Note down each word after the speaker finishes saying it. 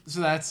So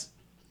that's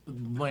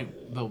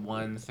like the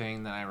one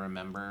thing that I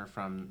remember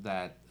from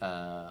that,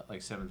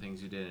 like 7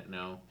 Things You Didn't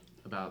Know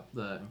about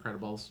The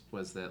Incredibles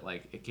was that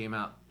like it came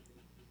out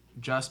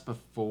just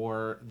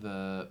before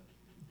the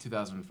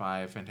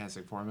 2005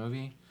 Fantastic Four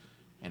movie,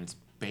 and it's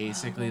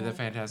basically the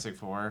Fantastic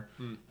Four,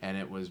 and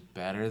it was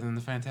better than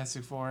the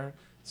Fantastic Four.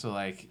 So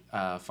like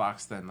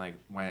Fox then like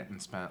went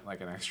and spent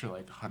like an extra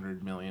like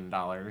 $100 million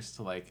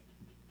to like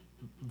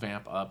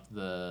vamp up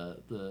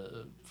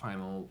the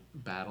final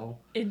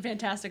battle In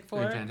Fantastic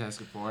Four. in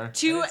Fantastic Four.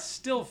 To, It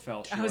still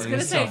fell short. I was going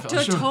to say,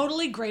 to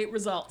totally great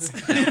results.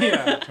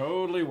 Yeah,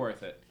 totally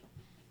worth it.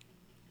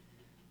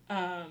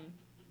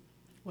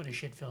 What a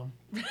shit film.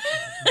 Make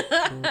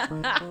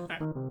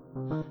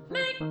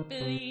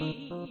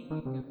believe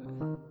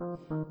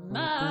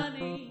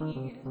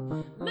money.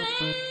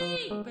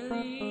 Make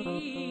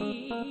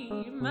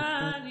believe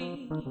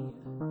money.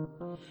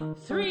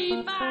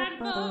 3 fine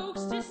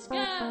folks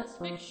discuss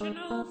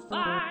fictional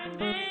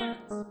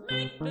finance.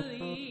 Make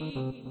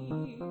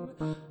believe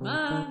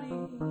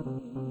money.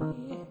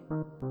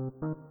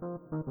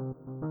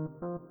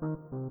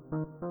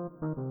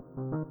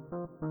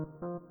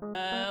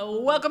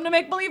 Welcome to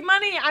Make Believe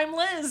Money. I'm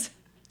Liz.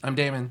 I'm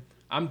Damon.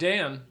 I'm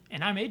Dan.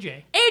 And I'm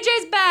AJ.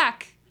 AJ's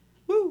back.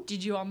 Woo.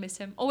 Did you all miss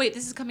him? Oh wait,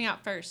 this is coming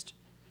out first.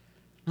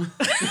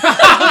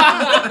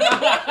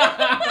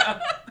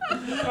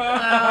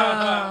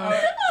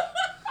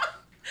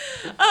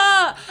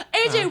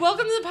 AJ,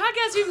 welcome to the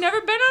podcast. You've never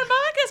been on a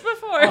podcast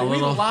before. Oh, We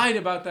little- lied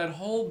about that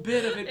whole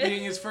bit of it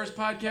being his first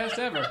podcast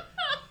ever.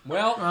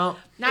 Well,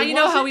 Now you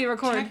know how we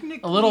record.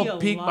 a little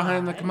peek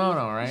behind the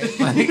kimono, right?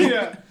 Like,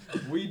 yeah,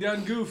 we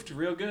done goofed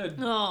real good.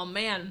 Oh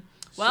man.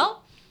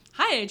 Well,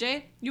 hi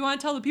AJ. You want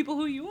to tell the people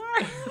who you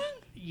are?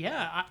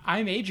 Yeah,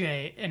 I'm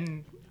AJ,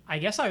 and I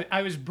guess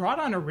I was brought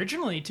on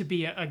originally to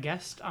be a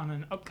guest on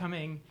an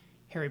upcoming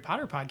Harry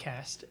Potter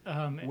podcast.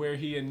 Where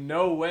he in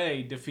no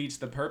way defeats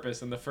the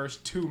purpose in the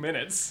first 2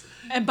 minutes.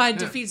 And by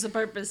defeats the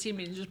purpose, he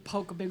means just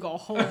poke a big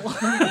old hole.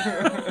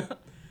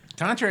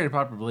 contrary to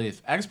popular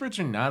belief, experts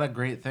are not a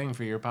great thing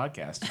for your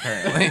podcast,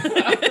 apparently.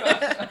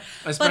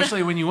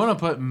 Especially when you want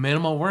to put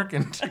minimal work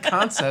into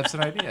concepts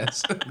and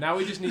ideas. Now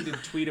we just need to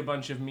tweet a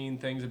bunch of mean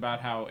things about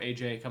how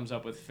AJ comes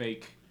up with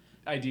fake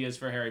ideas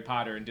for Harry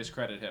Potter and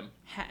discredit him.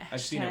 I've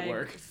seen it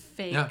work.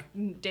 Fake Yeah.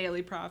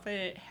 Daily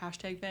Prophet.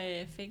 Hashtag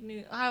fake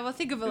news. I will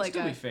think of it like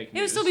still a. be fake It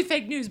would news. still be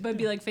fake news, but it'd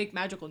be like fake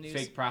magical news.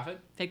 Fake prophet?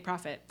 Fake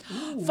prophet.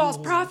 False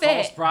prophet.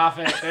 False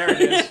prophet. There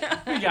it is.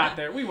 We got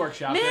there. We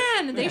workshopped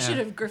it. Man, they Yeah. should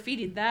have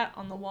graffitied that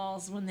on the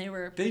walls when they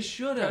were They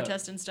should have.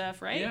 protesting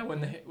stuff, right? Yeah,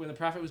 when the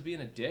prophet was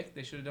being a dick,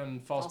 they should have done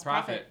false False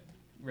prophet prophet.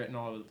 written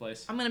all over the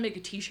place. I'm gonna make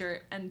a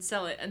T-shirt and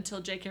sell it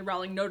until J.K.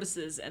 Rowling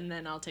notices, and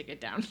then I'll take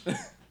it down.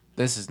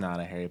 This is not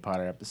a Harry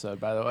Potter episode,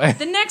 by the way.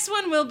 The next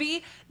one will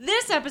be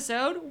this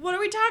episode. What are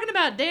we talking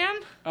about, Dan?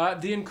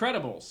 The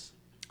Incredibles.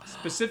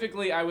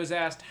 Specifically, I was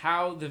asked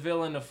how the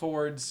villain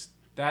affords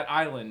that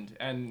island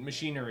and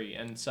machinery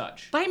and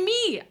such. By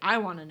me, I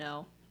want to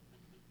know,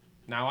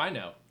 Now I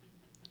know.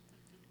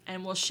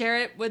 and we'll share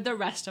it with the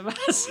rest of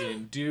us.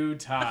 In due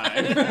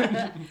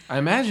time. I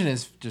imagine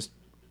it's just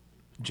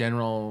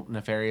general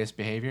nefarious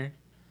behavior.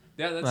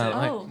 Yeah, that's Well, it.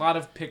 like- A lot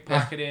of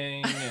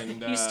pickpocketing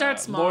and You start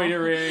small.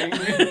 loitering.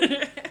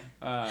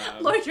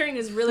 Loitering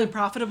is really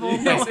profitable.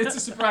 Yes, it's a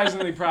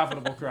surprisingly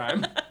profitable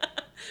crime.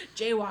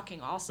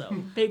 Jaywalking also,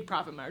 big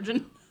profit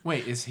margin.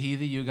 Wait, is he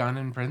the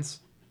Ugandan prince?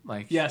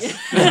 Like, Yes. He's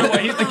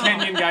the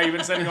Kenyan guy you've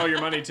been sending all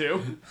your money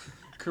to.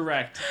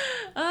 Correct.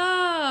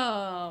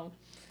 Oh,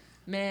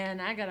 man,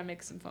 I gotta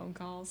make some phone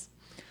calls.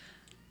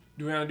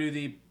 Do we want to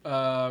do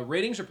the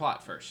ratings or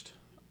plot first?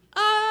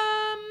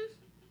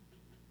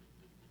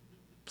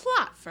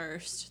 Plot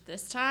first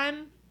this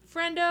time,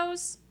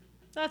 friendos.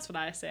 That's what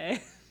I say.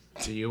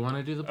 Do you want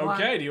to do the plot?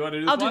 Okay, do you want to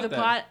do the I'll plot do the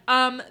then?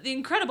 plot.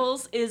 The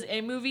Incredibles is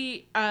a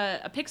movie,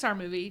 a Pixar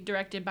movie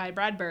directed by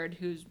Brad Bird,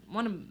 who's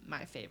one of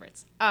my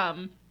favorites.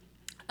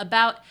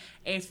 About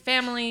a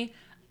family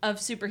of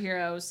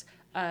superheroes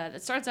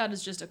that starts out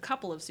as just a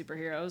couple of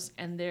superheroes,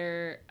 and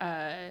they're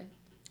As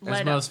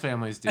led most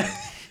families do.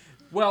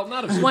 Well,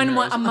 not a when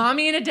superheroes. a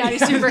mommy and a daddy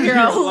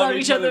superhero who love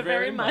each other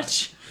very very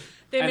much.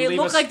 They And may leave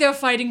look us- like they're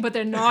fighting, but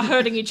they're not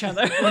hurting each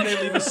other. When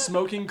they leave a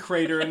smoking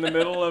crater in the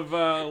middle of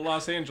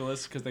Los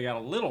Angeles because they got a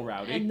little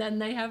rowdy. And then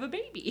they have a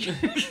baby.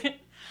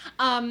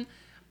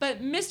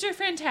 But Mr.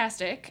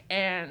 Fantastic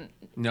and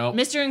Nope.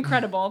 Mr.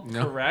 Incredible.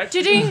 No. Correct.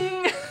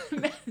 Ding!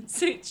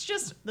 It's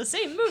just the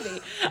same movie.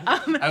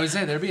 I would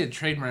say there'd be a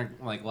trademark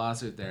like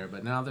lawsuit there,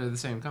 but now they're the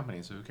same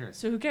company, so who cares?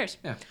 So who cares?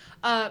 Yeah.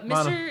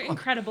 Mr.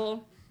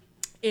 Incredible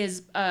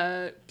is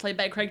played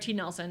by Craig T.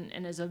 Nelson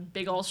and is a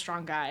big old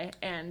strong guy.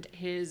 And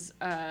his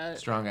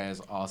Strong Guy is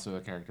also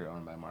a character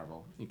owned by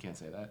Marvel. You can't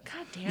say that.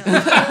 God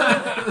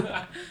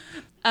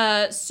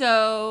damn.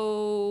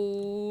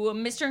 So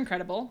Mr.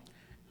 Incredible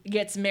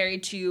gets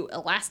married to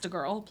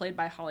Elastigirl, played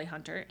by Holly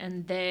Hunter,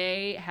 and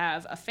they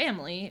have a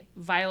family,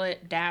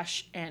 Violet,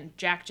 Dash, and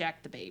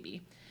Jack the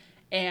baby.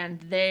 And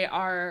they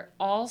are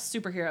all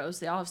superheroes.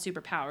 They all have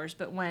superpowers.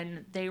 But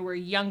when they were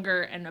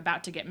younger and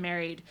about to get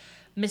married,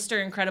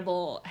 Mr.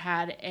 Incredible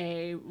had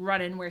a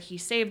run-in where he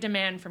saved a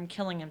man from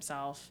killing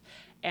himself,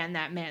 and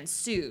that man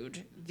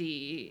sued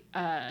the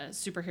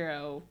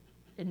superhero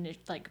and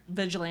like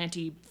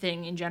vigilante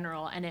thing in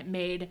general, and it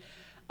made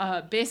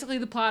basically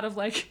the plot of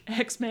like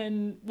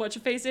X-Men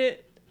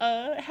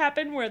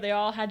happen, where they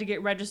all had to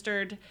get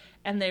registered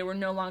and they were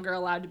no longer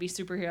allowed to be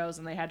superheroes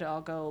and they had to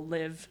all go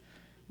live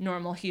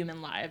normal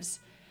human lives.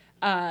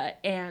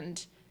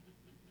 And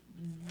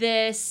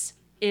this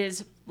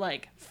is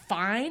like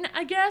fine,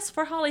 I guess,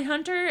 for Holly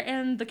Hunter,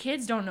 and the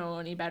kids don't know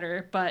any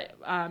better, but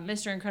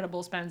Mr.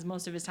 Incredible spends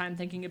most of his time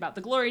thinking about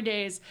the glory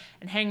days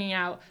and hanging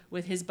out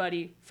with his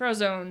buddy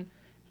Frozone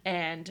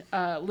and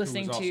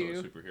listening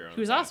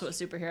who's also a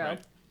superhero,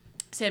 Right.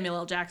 Samuel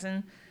L.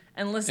 Jackson,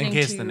 and listening In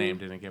case to the name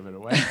didn't give it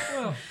away.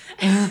 Well,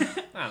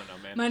 I don't know,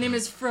 man. My name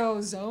is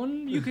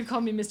Frozone. You could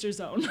call me Mr.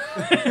 Zone.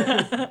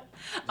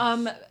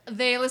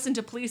 They listen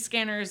to police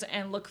scanners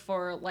and look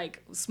for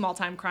like small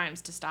time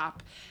crimes to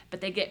stop,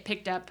 but they get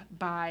picked up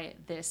by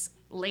this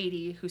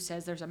lady who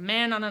says there's a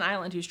man on an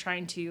island who's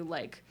trying to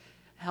like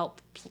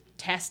help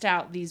test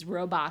out these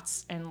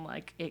robots, and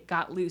like it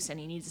got loose and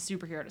he needs a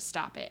superhero to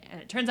stop it.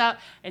 And it turns out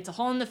it's a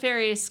whole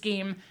nefarious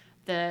scheme.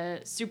 The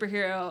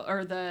superhero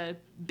or the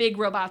big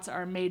robots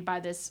are made by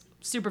this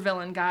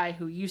supervillain guy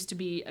who used to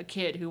be a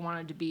kid who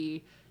wanted to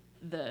be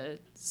the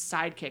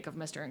sidekick of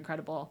Mr.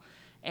 Incredible.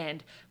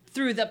 And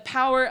through the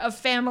power of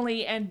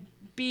family and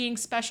being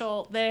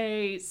special,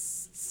 they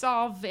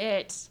solve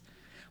it.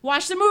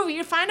 Watch the movie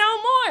to find out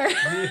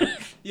more.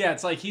 Yeah,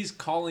 it's like he's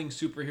calling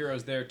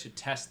superheroes there to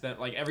test them.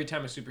 Like every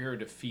time a superhero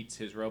defeats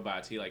his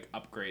robots, he like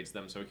upgrades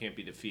them so he can't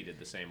be defeated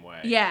the same way.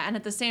 Yeah, and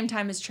at the same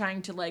time is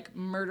trying to like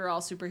murder all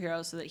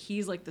superheroes so that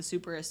he's like the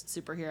superest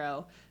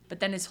superhero. But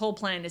then his whole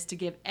plan is to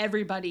give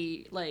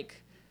everybody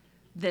like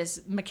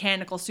this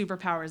mechanical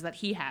superpowers that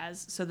he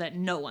has so that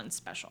no one's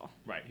special.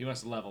 Right. He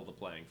wants to level the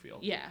playing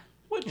field. Yeah.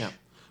 Which, Yeah.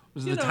 It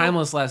was You the know-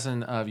 timeless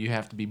lesson of you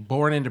have to be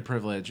born into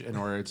privilege in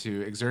order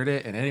to exert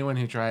it, and anyone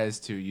who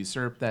tries to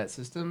usurp that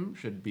system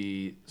should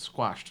be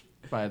squashed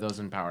by those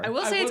in power. I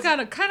will say it's was- got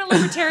a kind of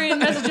libertarian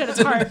message at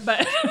its heart,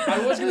 but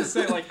I was going to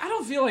say, like, I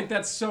don't feel like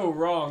that's so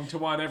wrong to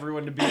want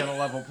everyone to be on a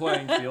level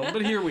playing field,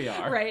 but here we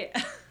are. right.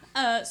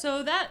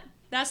 So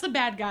that's the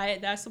bad guy.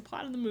 That's the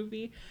plot of the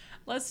movie.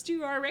 Let's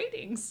do our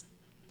ratings.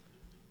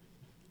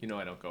 You know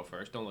I don't go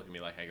first. Don't look at me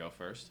like I go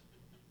first.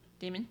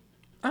 Damon?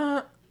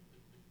 I'm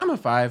a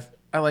 5.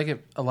 I like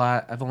it a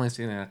lot. I've only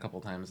seen it a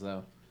couple times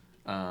though.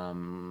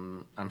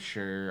 I'm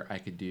sure I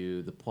could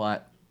do the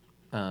plot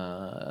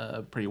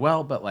pretty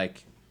well, but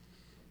like,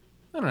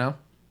 I don't know.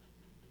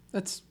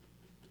 That's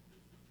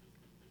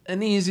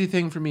an easy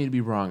thing for me to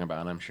be wrong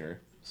about, I'm sure.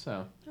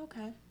 So,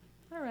 Okay.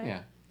 All right.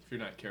 yeah. If you're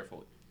not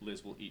careful,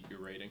 Liz will eat your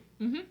rating.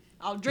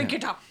 I'll drink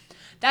it up.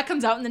 That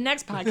comes out in the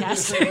next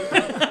podcast.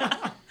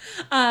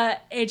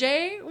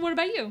 AJ, what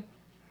about you?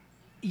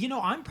 You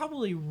know, I'm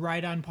probably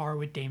right on par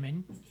with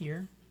Damon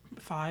here.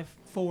 5,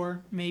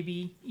 4,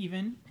 maybe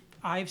even.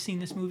 I've seen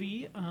this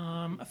movie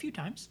a few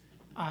times.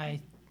 I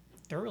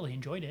thoroughly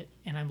enjoyed it,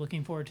 and I'm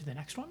looking forward to the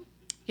next one.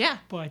 Yeah.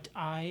 But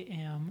I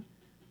am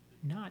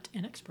not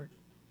an expert.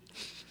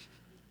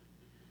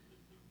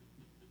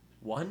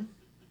 1?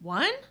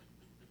 One?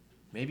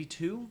 Maybe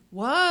 2?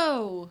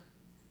 Whoa.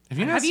 Have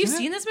you not Have you it?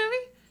 seen this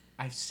movie?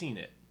 I've seen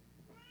it.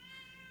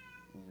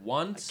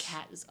 Once,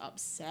 Cat is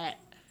upset.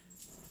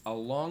 a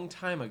long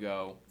time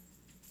ago,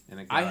 In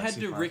a I had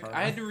galaxy to far, far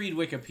I had away? to read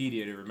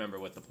Wikipedia to remember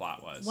what the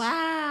plot was.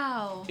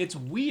 Wow. It's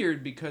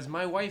weird because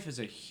my wife is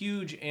a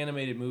huge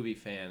animated movie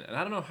fan, and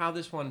I don't know how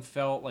this one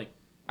felt. Like,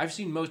 I've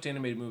seen most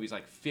animated movies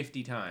like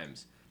 50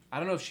 times. I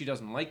don't know if she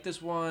doesn't like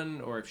this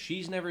one or if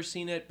she's never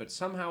seen it, but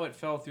somehow it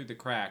fell through the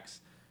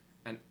cracks,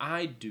 and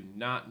I do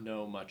not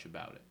know much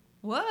about it.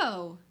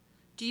 Whoa.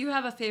 Do you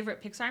have a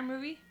favorite Pixar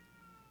movie?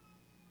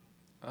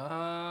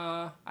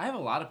 I have a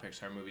lot of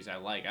Pixar movies I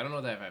like. I don't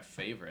know that I have a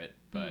favorite,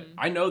 but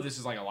I know this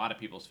is like a lot of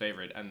people's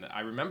favorite, and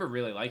I remember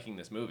really liking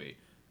this movie.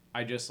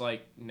 I just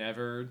like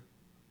never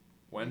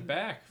went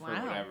back for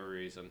Wow. whatever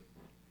reason.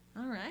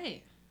 All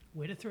right.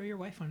 Way to throw your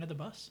wife under the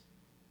bus.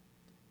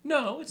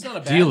 No, it's not a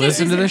bad Do you thing.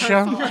 listen to this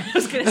show? I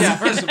was gonna Yeah,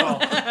 say. first of all,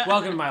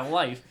 welcome to my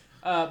life.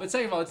 But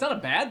second of all, it's not a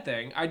bad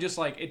thing. I just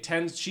like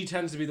she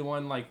tends to be the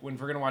one, like when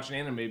we're gonna watch an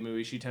animated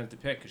movie, she tends to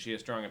pick because she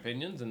has strong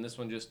opinions, and this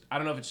one just, I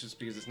don't know if it's just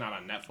because it's not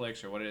on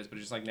Netflix or what it is, but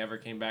it just like never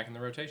came back in the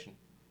rotation.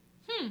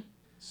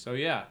 So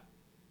yeah,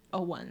 A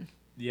 1.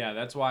 yeah,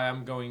 that's why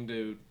I'm going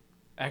to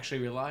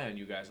actually rely on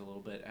you guys a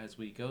little bit as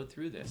we go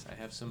through this. I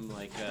have some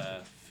like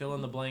fill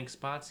in the blank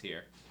spots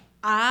here.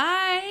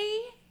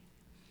 I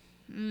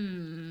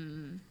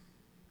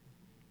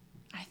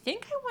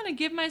think I want to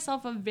give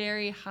myself a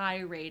very high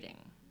rating.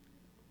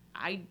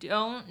 I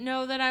don't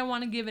know that I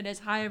want to give it as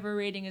high of a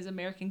rating as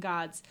American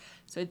Gods,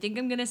 so I think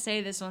I'm gonna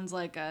say this one's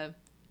like a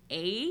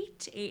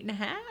 8.5.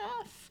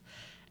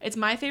 It's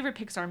my favorite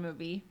Pixar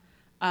movie.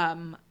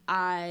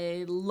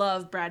 I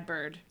love Brad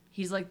Bird.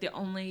 He's like the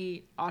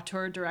only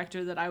auteur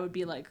director that I would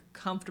be like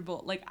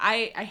comfortable. Like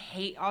I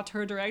hate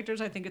auteur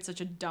directors. I think it's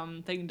such a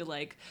dumb thing to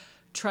like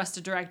trust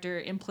a director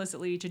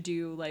implicitly to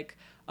do like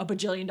a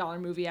bajillion-dollar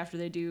movie after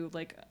they do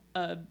like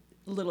a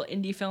little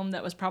indie film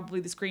that was probably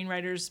the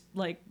screenwriter's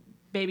like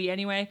baby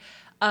anyway.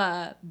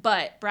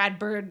 But Brad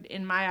Bird,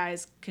 in my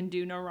eyes, can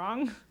do no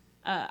wrong.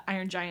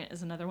 Iron Giant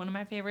is another one of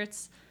my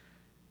favorites.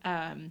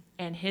 And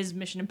his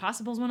Mission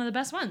Impossible is one of the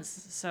best ones.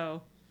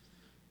 So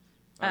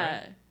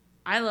Alright.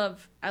 I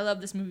love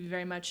this movie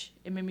very much.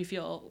 It made me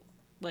feel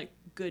like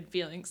good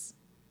feelings.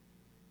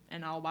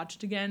 And I'll watch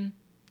it again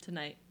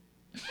tonight.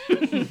 All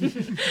right,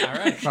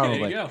 there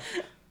Probably. you go.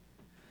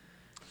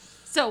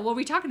 So, what are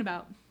we talking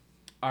about?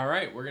 All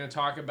right, we're gonna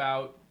talk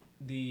about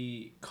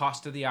the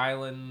cost of the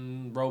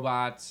island,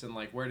 robots, and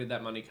like where did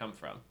that money come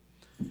from.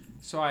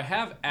 So I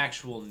have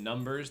actual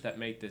numbers that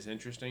make this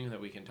interesting that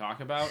we can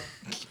talk about,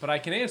 but I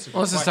can answer.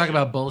 Well, let's the just talk question.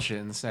 about bullshit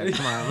instead.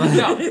 Come on.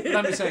 No, but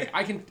I'm just saying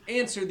I can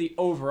answer the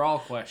overall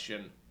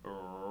question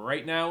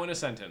right now in a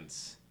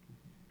sentence.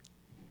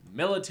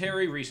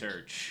 Military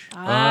research. This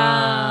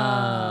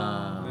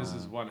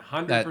is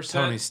 100%. That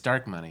Tony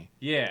Stark money.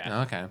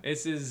 Yeah. Okay.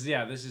 This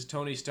is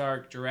Tony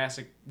Stark,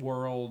 Jurassic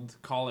World,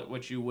 call it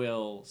what you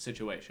will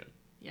situation.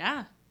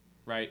 Yeah.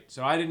 Right?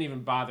 So I didn't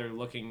even bother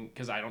looking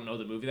because I don't know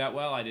the movie that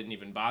well. I didn't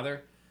even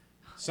bother.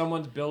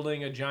 Someone's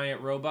building a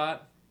giant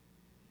robot.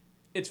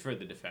 It's for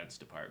the Defense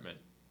Department.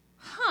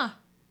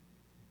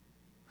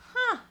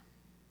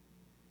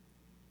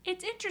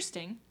 It's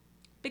interesting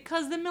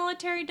because the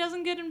military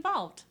doesn't get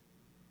involved.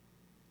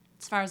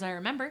 As far as I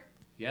remember.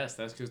 Yes,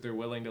 that's because they're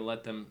willing to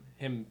let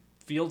him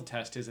field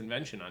test his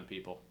invention on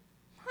people.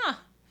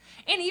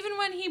 And even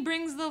when he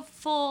brings the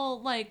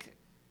full like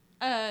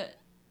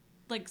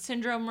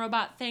syndrome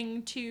robot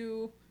thing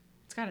to,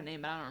 it's got a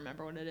name but I don't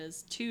remember what it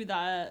is, to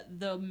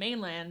the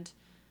mainland,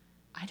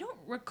 I don't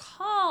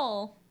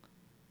recall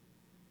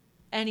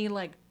any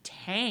like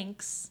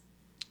tanks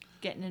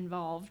getting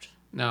involved.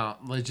 No,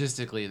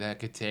 logistically, that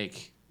could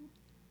take,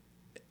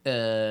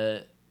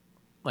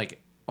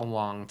 like a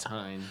long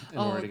time in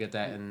order to get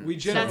that in. We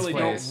generally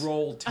place. don't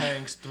roll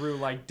tanks through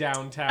like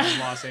downtown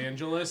Los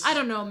Angeles. I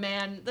don't know,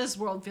 man. This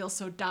world feels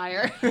so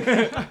dire.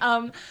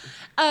 Yeah,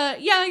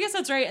 I guess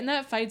that's right. And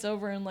that fight's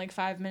over in like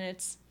 5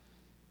 minutes.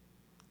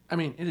 I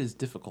mean, it is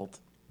difficult.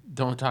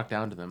 Don't talk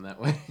down to them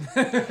that way.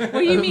 What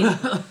do you mean?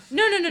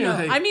 No.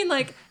 like- I mean,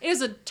 like, it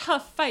was a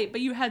tough fight,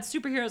 but you had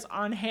superheroes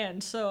on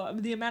hand. So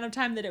the amount of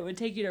time that it would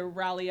take you to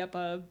rally up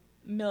a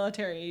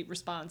military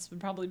response would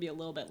probably be a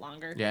little bit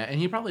longer. Yeah, and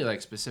he probably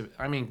like specific.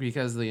 I mean,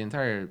 because the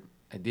entire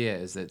idea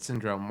is that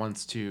Syndrome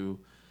wants to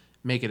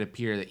make it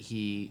appear that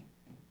he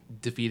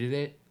defeated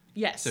it.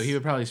 Yes. So he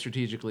would probably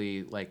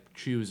strategically like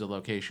choose a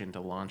location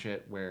to launch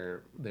it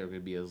where there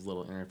would be as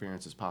little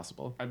interference as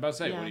possible. I was about to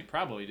say, Yeah. what he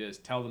probably did is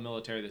tell the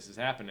military this is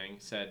happening,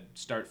 said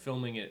start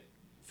filming it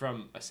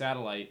from a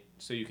satellite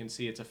so you can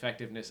see its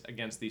effectiveness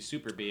against these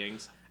super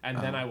beings, and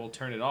then I will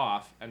turn it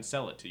off and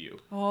sell it to you.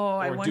 Oh,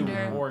 I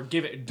wonder. Or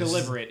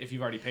deliver it if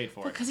you've already paid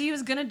for it. Because he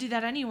was going to do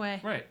that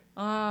anyway. Right.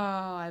 Oh,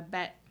 I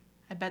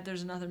bet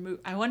there's another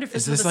movie. I wonder if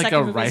Is this this was the like second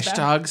a movie.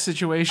 Reichstag I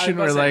situation was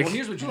where about to say, like well,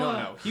 here's what you don't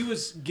know. He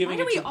was Why giving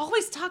do it we to,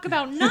 always talk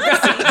about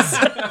Nazis?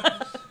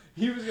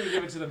 he was going to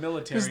give it to the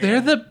military. because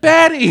they're the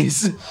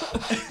baddies.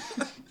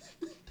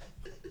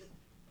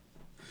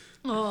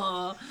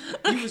 Oh.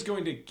 He was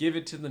going to give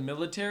it to the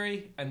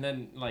military and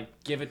then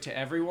like give it to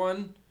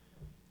everyone.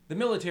 The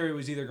military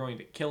was either going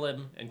to kill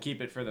him and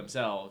keep it for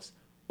themselves,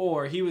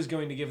 or he was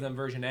going to give them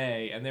version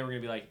A and they were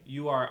going to be like,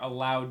 you are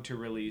allowed to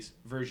release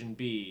version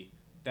B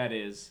that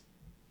is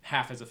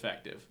half as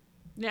effective.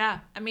 Yeah,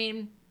 I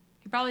mean,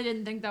 he probably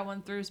didn't think that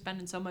one through,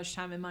 spending so much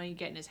time and money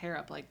getting his hair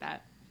up like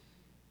that.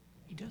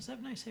 He does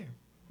have nice hair.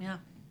 Yeah.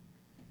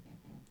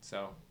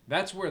 So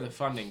that's where the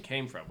funding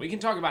came from. We can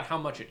talk about how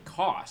much it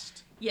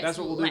cost. Yes, That's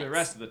what we'll do the let's.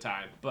 rest of the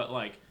time. But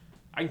like,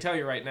 I can tell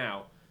you right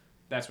now,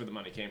 that's where the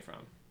money came from.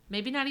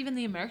 Maybe not even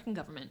the American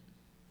government.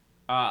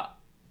 I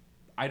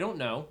don't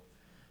know.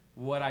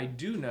 What I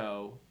do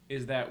know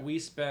is that we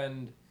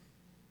spend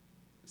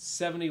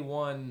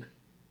 $71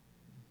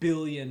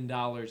 billion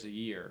a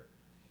year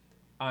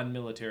on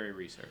military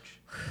research.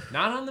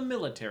 Not on the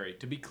military,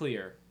 to be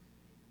clear,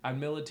 on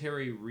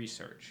military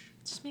research.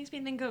 It just makes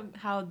me think of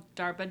how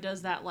DARPA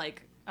does that,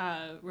 like,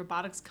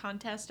 robotics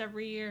contest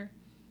every year.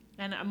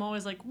 And I'm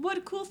always like, what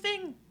a cool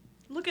thing.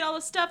 Look at all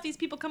the stuff these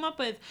people come up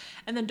with.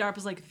 And then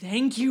DARPA's like,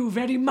 thank you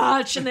very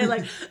much. And they,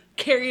 like,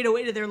 carry it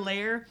away to their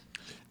lair.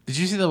 Did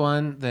you see the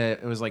one that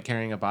it was like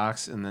carrying a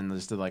box and then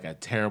just did like a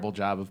terrible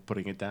job of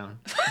putting it down?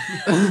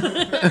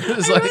 It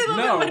was like,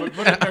 No, but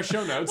put it in our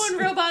show notes. When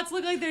robots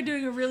look like they're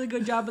doing a really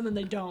good job and then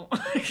they don't.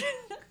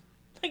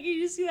 Like,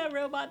 you just see that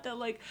robot that,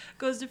 like,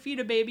 goes to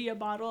feed a baby a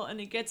bottle and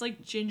it gets,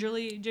 like,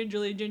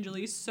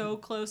 gingerly so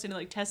close and it,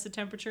 like, tests the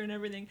temperature and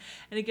everything.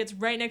 And it gets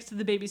right next to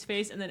the baby's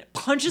face and then it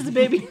punches the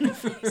baby in the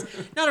face.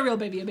 Not a real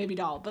baby, a baby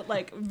doll, but,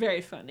 like, very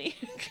funny.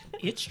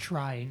 It's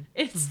trying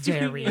It's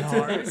very doing its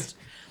hard. best.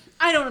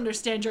 I don't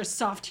understand your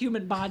soft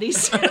human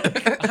bodies.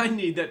 I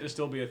need that to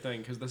still be a thing,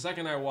 because the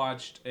second I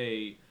watched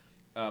a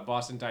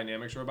Boston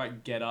Dynamics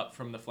robot get up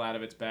from the flat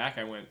of its back,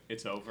 I went,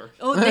 it's over.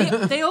 Oh,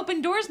 they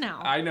open doors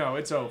now. I know,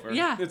 it's over.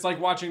 Yeah. It's like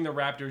watching the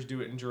Raptors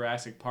do it in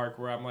Jurassic Park,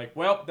 where I'm like,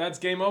 well, that's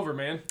game over,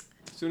 man.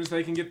 As soon as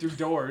they can get through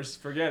doors,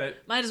 forget it.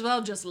 Might as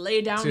well just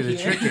lay down See, here. the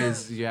trick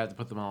is you have to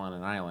put them all on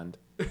an island.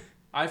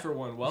 I, for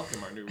one,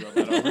 welcome our new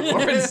robot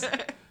overlords.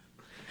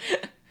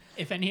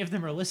 If any of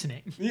them are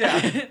listening.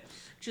 Yeah.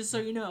 Just so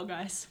you know,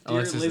 guys. Dear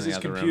Alexa's in the Liz's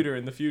other room. computer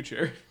in the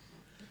future.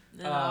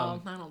 No,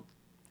 Um, I don't.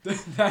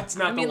 That's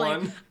not I mean, the like,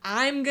 one.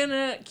 I'm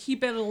gonna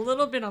keep it a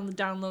little bit on the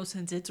down low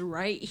since it's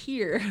right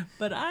here,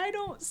 but I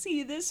don't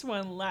see this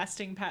one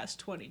lasting past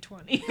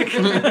 2020.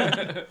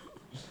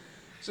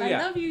 So I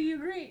yeah, love you. You're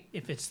great.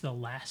 If it's the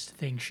last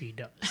thing she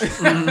does.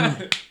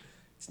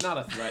 it's not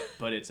a threat,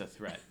 but it's a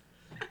threat.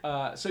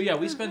 So yeah,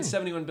 we spend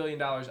 $71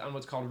 billion on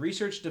what's called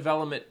research,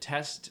 development,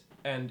 test,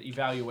 and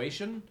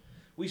evaluation.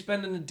 We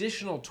spend an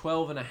additional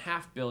 $12.5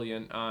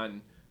 billion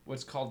on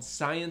what's called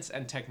science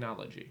and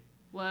technology.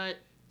 What?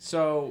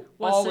 So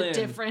What's all the in,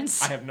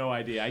 difference? I have no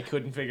idea. I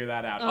couldn't figure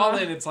that out. All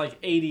in, it's like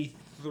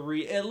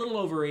 83, a little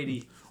over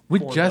 80. We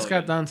just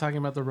got done talking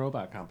about the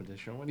robot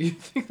competition. What do you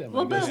think that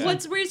Well, might but be?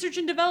 what's research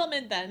and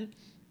development then?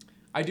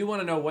 I do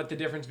want to know what the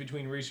difference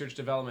between research,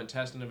 development,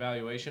 test, and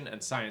evaluation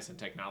and science and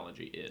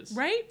technology is.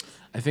 Right?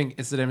 I think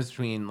it's the difference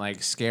between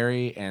like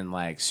scary and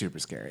like super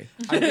scary.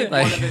 I think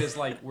Like- one of it is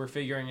like we're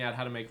figuring out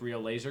how to make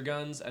real laser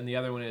guns, and the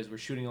other one is we're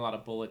shooting a lot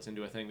of bullets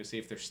into a thing to see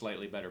if they're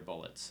slightly better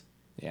bullets.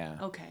 Yeah.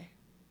 Okay.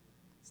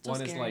 Still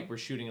One is scary. like we're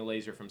shooting a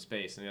laser from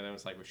space, and the other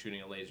one's like we're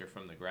shooting a laser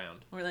from the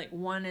ground. Or like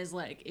one is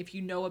like if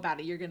you know about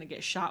it, you're gonna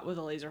get shot with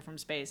a laser from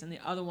space, and the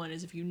other one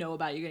is if you know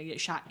about it, you're gonna get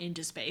shot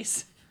into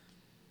space.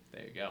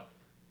 There you go.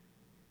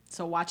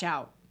 So watch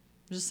out.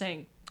 I'm just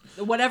saying,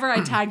 whatever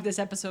I tag this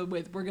episode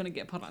with, we're gonna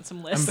get put on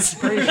some lists.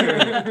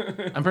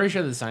 I'm pretty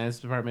sure the science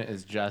department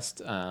is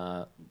just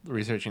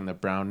researching the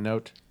brown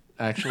note,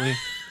 actually.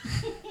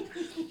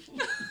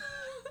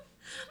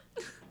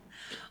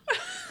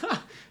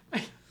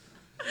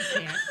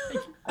 Can't.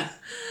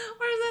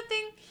 Where's that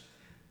thing?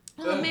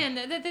 Oh man,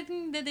 that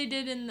thing that they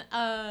did in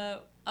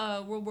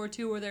World War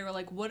II, where they were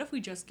like, "What if we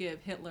just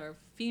give Hitler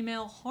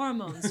female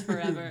hormones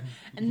forever,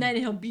 and then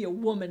he'll be a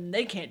woman?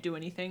 They can't do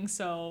anything,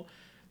 so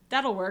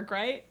that'll work,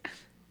 right?"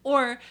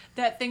 Or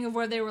that thing of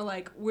where they were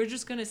like, "We're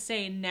just gonna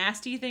say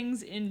nasty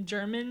things in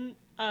German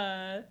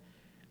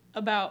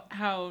about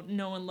how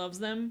no one loves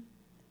them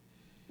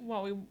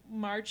while we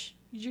march."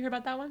 Did you hear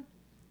about that one?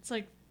 It's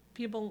like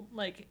people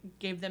like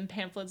gave them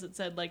pamphlets that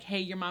said like, "Hey,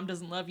 your mom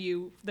doesn't love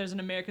you. There's an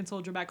American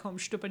soldier back home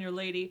stupping your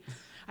lady."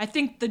 I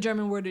think the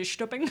German word is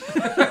stupping.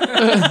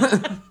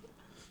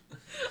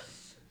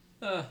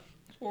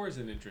 War is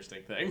an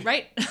interesting thing.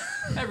 Right?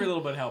 Every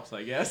little bit helps,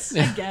 I guess.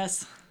 I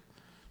guess.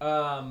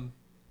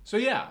 So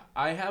yeah,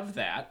 I have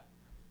that.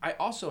 I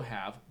also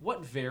have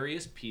what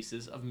various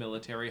pieces of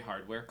military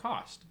hardware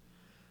cost.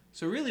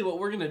 So really what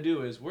we're going to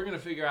do is we're going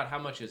to figure out how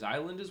much his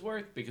island is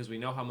worth, because we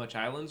know how much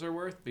islands are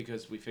worth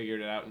because we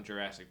figured it out in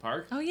Jurassic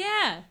Park. Oh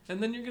yeah.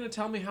 And then you're going to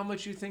tell me how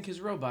much you think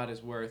his robot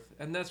is worth.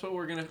 And that's what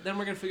we're going to... Then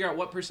we're going to figure out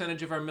what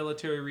percentage of our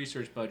military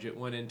research budget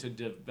went into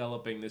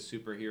developing this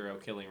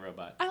superhero killing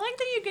robot. I like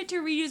that you get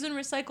to reuse and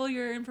recycle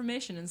your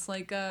information. It's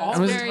like All it's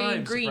the very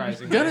time, green.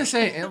 surprisingly. I'm gonna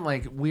say, and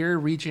like we're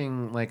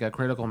reaching like a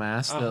critical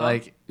mass that Uh-huh.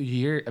 like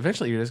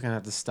eventually you're just gonna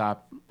have to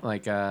stop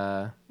like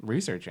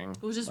researching.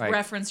 We'll just Like,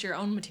 reference your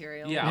own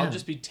material. Yeah, Yeah. I'll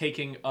just be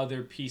taking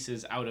other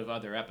pieces out of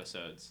other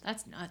episodes.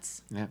 That's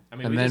nuts. Yeah. I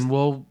mean, and we then just-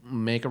 we'll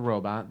make a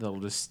robot that'll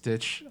just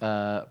stitch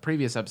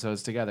previous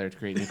episodes together to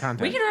create new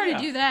content. We could already Yeah.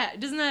 do that.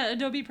 Doesn't that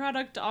Adobe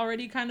product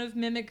already kind of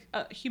mimic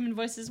human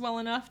voices well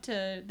enough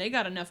to... They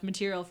got enough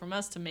material from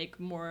us to make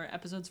more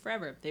episodes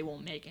forever. They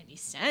won't make any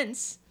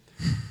sense.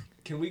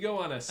 Can we go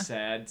on a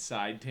sad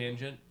side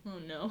tangent? Oh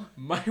no.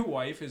 My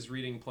wife is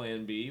reading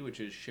Plan B, which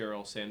is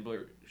Sheryl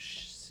Sandberg.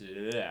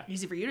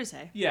 Easy for you to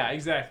say. Yeah,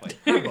 exactly.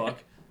 Her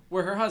book,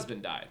 where her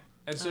husband died.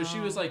 And so she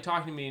was like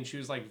talking to me, and she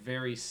was like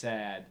very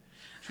sad.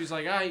 She was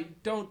like, "I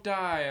don't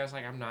die." I was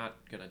like, "I'm not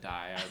gonna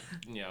die,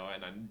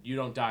 you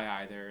don't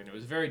die either." And it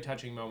was a very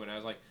touching moment. I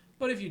was like,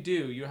 "But if you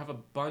do, you have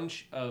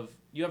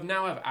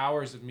now have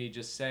hours of me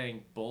just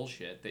saying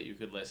bullshit that you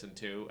could listen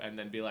to, and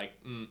then be like,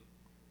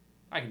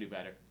 I can do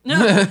better."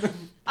 No.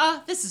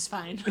 This is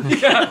fine.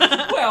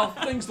 Yeah. Well,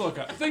 things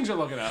are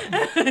looking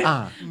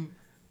up.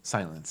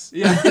 Silence.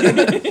 Yeah.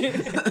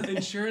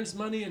 Insurance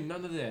money and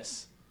none of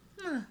this.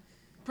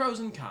 Pros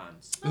and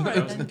cons. right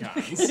Pros then. and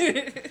cons.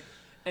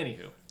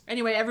 Anywho,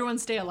 Anyway, everyone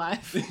stay alive.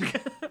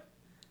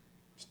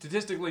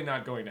 statistically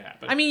not going to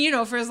happen. I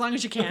mean, for as long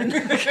as you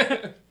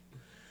can.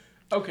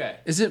 Okay.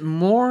 Is it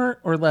more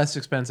or less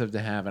expensive to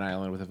have an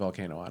island with a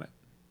volcano on it?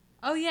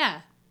 Oh,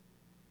 yeah.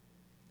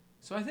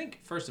 So I think,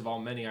 first of all,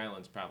 many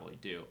islands probably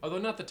do. Although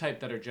not the type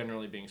that are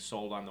generally being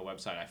sold on the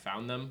website I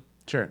found them.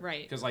 Sure.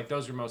 Right. Because like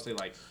those are mostly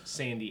like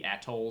sandy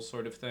atolls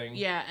sort of thing.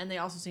 Yeah, and they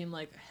also seem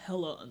like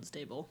hella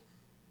unstable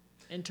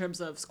in terms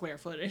of square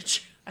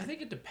footage. I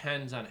think it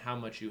depends on how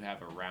much you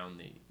have around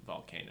the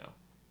volcano.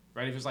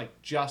 Right? If it's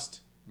like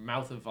just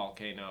mouth of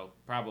volcano,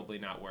 probably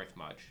not worth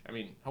much. I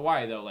mean,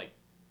 Hawaii though, like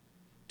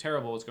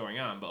terrible is going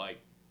on, but like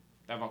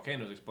that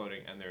volcano's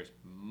exploding and there's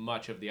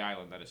much of the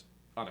island that is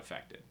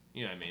unaffected.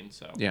 You know what I mean?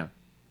 So Yeah.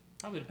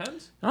 probably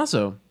depends.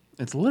 Also,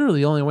 it's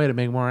literally the only way to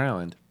make more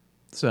island.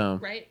 So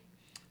Right?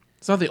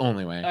 it's not the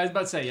only way. I was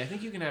about to say, I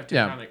think you can have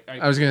Yeah,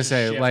 tectonic. I was gonna just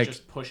say, shift, like,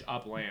 just push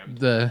up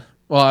land.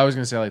 I was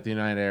gonna say like the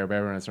United Arab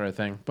Emirates sort of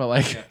thing, but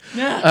like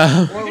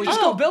Yeah. Or we Just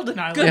go build an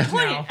island good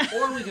point. now.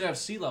 or we could have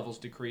sea levels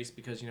decrease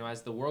because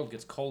as the world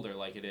gets colder,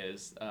 like it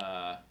is,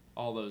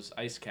 all those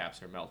ice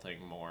caps are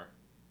melting more.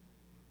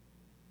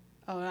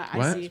 Oh, I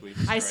What? see. We I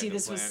destroyed see the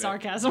this was planet.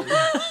 sarcasm.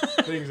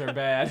 Things are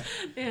bad.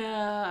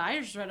 Yeah, I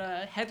just read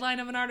a headline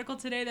of an article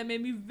today that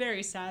made me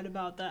very sad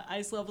about the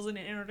ice levels in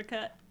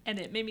Antarctica, and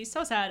it made me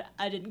so sad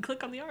I didn't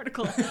click on the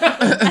article.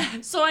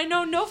 So I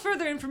know no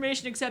further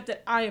information except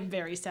that I am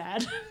very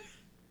sad.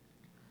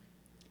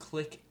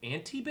 Click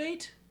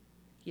anti-bait?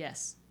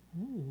 Yes.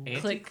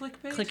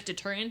 Anti-clickbait? Click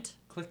deterrent.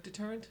 Click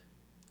deterrent?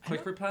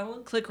 Click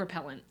repellent? Click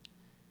repellent.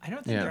 I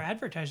don't think Yeah. their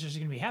advertisers are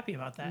going to be happy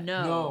about that.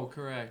 No.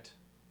 Correct.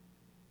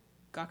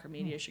 Gawker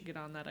Media should get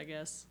on that, I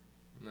guess.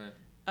 Nah,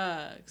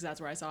 Because that's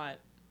where I saw it.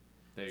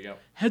 there you go.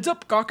 Heads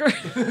up, Gawker.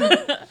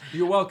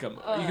 You're welcome.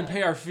 You can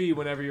pay our fee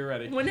whenever you're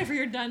ready. Whenever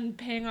you're done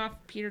paying off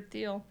Peter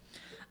Thiel.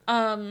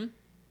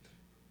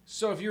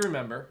 So if you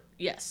remember,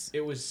 Yes.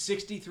 it was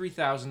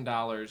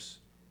 $63,000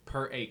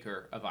 per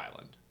acre of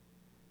island.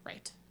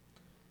 Right.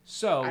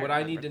 So I what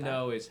I need remembered to that.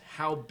 know is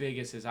how big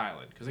is his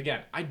island? Because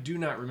again, I do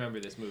not remember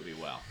this movie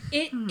well.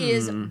 It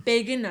is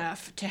big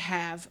enough to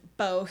have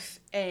both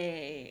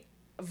a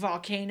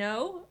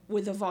volcano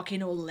with a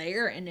volcano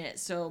layer in it.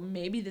 So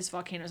maybe this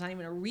volcano is not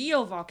even a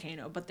real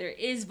volcano, but there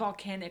is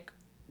volcanic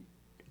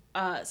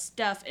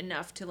stuff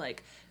enough to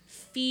like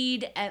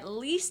feed at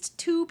least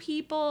 2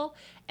 people.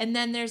 And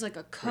then there's like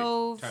a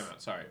cove. Time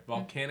out. Sorry.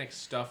 Volcanic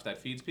stuff that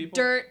feeds people?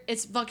 Dirt.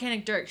 It's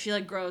volcanic dirt. She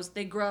like grows.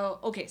 They grow.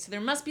 Okay, so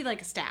there must be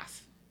like a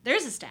staff.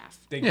 There's a staff.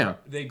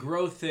 They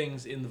grow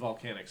things in the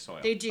volcanic soil.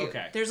 They do.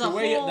 Okay. There's the a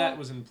way whole- that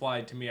was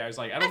implied to me, I was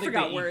like, I don't think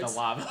forgot they eat words. the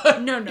lava.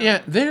 No, no.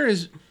 yeah,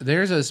 there's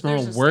a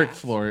small There's a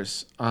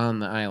workforce on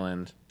the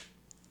island.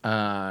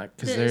 Because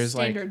The there's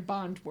like standard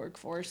Bond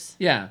workforce.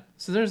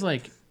 so there's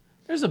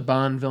a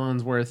Bond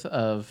villain's worth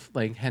of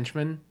like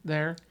henchmen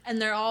there.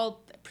 And they're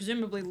all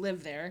presumably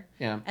live there.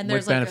 Yeah, And with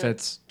there's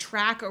benefits. like a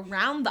track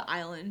around the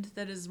island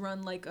that is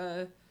run like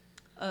a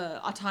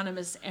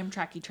autonomous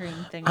Amtrak-y train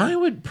thing. I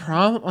would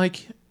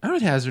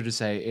hazard to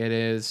say it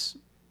is.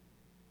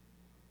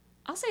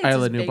 I'll say it's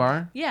Isla as big.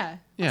 Nublar? Yeah. I'll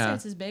Yeah. say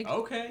it's as big.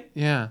 Okay.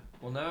 Yeah.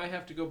 Well, now I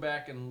have to go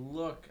back and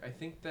look. I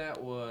think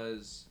that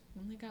was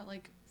When they got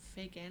like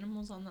fake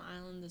animals on the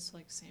island that's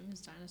like same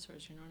as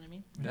dinosaurs, you know what I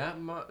mean?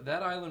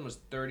 that island was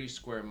 30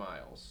 square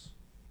miles.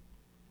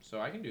 So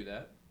I can do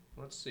that.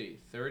 Let's see.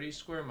 30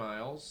 square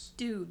miles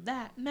Do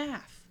that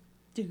math.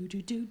 Do.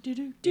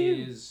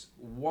 is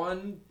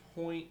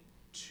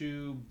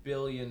 $1.2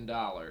 billion.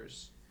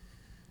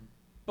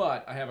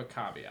 But I have a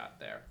caveat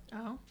there.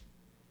 Oh.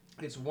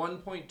 It's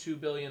 $1.2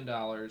 billion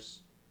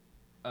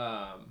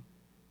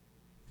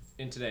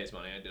in today's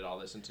money. I did all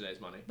this in today's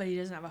money. But he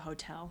doesn't have a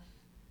hotel.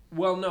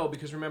 Well, no,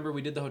 because remember,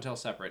 we did the hotel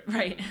separate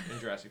Right. in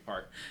Jurassic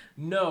Park.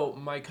 No,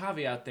 my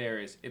caveat there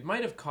is it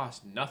might have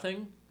cost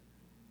nothing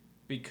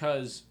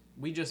because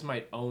we just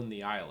might own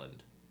the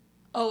island.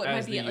 Oh, it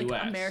As might be the like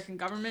US. American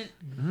government.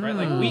 Right?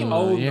 Like, we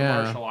own the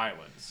yeah. Marshall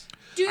Islands.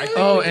 Dude. I think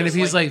Oh, we and if just,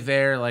 he's like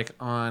there, like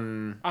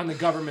on. on the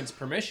government's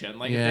permission.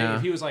 Like, Yeah.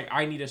 if he was like,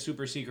 I need a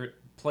super secret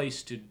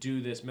place to do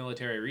this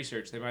military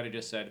research, they might have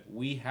just said,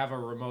 we have a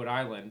remote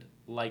island,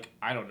 like,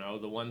 I don't know,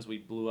 the ones we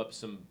blew up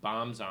some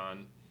bombs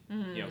on,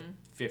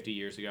 50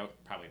 years ago.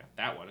 Probably not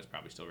that one. It's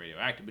probably still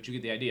radioactive, but you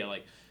get the idea.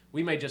 Like,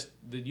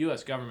 the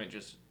U.S. government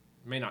just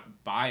may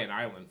not buy an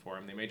island for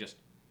them. They may just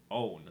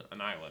own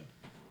an island.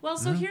 Well,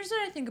 so here's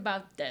what I think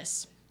about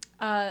this.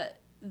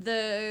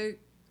 The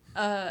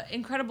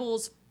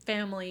Incredibles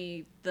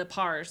family, the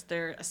Pars,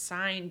 they're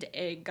assigned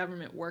a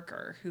government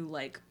worker who,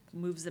 like,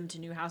 moves them to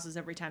new houses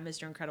every time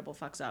Mr. Incredible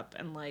fucks up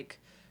and, like,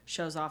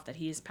 shows off that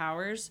he has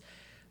powers.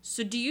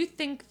 So do you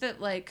think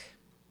that, like...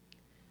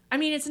 I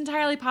mean, it's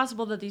entirely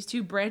possible that these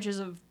two branches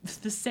of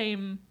the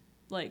same,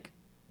 like,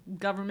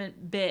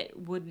 government bit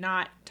would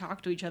not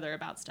talk to each other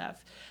about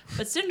stuff.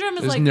 But Syndrome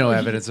is There's like... no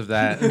evidence of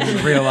that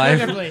in real life.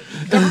 Definitely.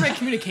 Government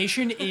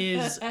communication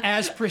is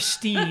as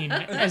pristine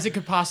as it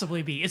could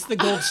possibly be. It's the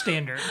gold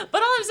standard.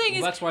 But all I'm saying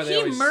Well, that's why is they he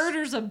always-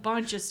 murders a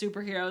bunch of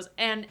superheroes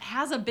and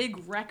has a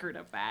big record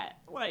of that.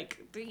 Like,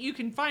 you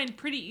can find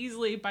pretty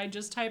easily by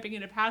just typing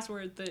in a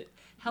password that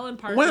Helen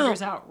Parr Well-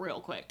 figures out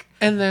real quick.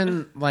 And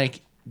then,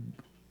 like,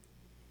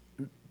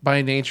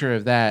 by nature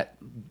of that,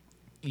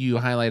 you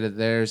highlighted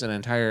there's an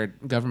entire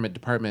government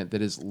department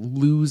that is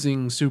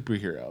losing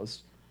superheroes.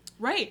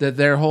 Right. That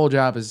their whole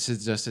job is to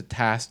just a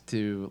task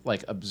to,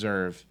 like,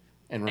 observe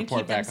and and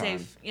report keep them back on.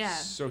 safe. Yeah.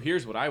 So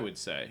here's what I would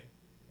say.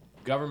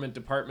 Government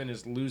department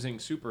is losing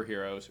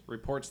superheroes,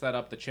 reports that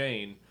up the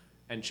chain,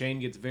 and Chain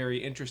gets very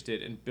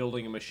interested in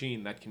building a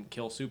machine that can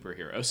kill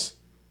superheroes.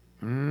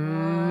 I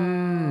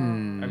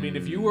mean,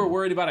 if you were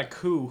worried about a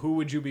coup, who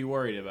would you be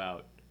worried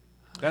about?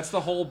 That's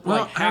the whole Well,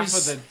 like I half of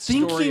was the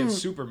story thinking- of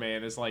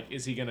Superman is like,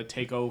 is he gonna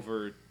take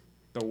over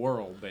the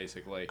world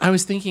basically? I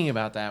was thinking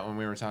about that when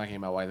we were talking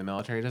about why the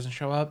military doesn't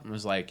show up. And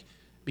was like,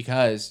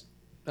 because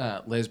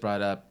Liz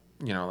brought up,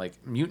 like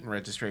mutant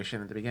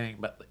registration at the beginning,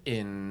 but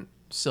in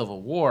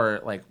Civil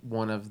War, like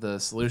one of the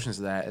solutions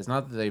to that is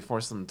not that they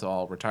force them to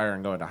all retire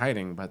and go into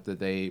hiding, but that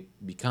they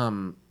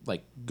become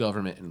like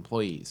government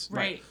employees.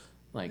 Right.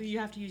 Like, You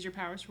have to use your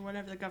powers for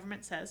whatever the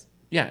government says.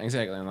 yeah,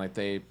 exactly. And like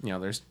they,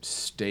 there's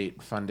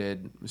state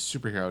funded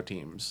superhero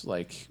teams.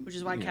 Like, Which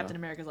is why you Captain know.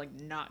 America's like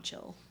not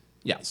chill.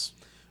 Yes.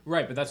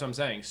 Right, but that's what I'm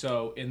saying.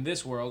 So in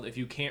this world, if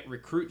you can't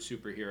recruit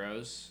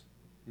superheroes,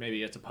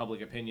 maybe it's a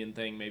public opinion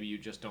thing. Maybe you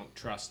just don't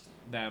trust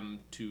them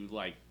to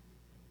like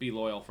be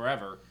loyal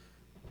forever.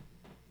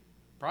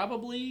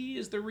 Probably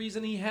is the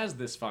reason he has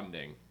this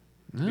funding.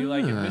 To be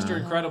like, if Mr.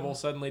 Incredible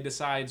suddenly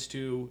decides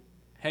to,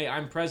 hey,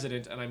 I'm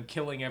president and I'm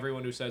killing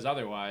everyone who says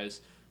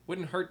otherwise,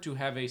 wouldn't hurt to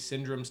have a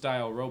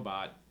Syndrome-style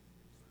robot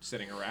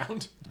sitting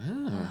around.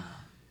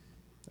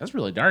 That's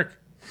really dark.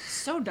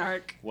 So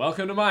dark.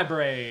 Welcome to my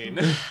brain.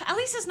 At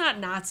least it's not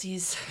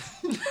Nazis.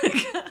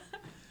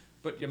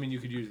 But, I mean, you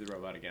could use the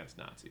robot against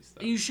Nazis,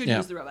 though. You should Yeah.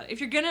 use the robot. If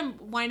you're gonna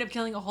wind up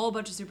killing a whole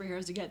bunch of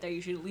superheroes to get there,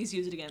 you should at least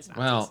use it against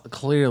Nazis. Well,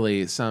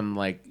 clearly some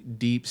like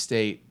deep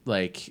state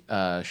like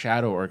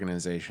shadow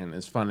organization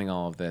is funding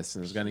all of this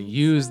and is going to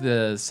use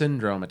the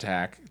syndrome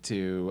attack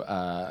to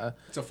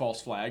It's a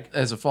false flag.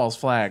 as a false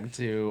flag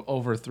to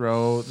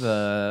overthrow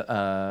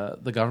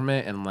the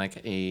government and like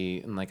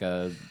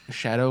a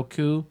shadow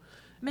coup.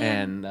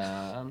 Man.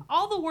 And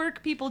all the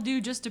work people do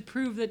just to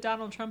prove that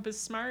Donald Trump is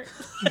smart.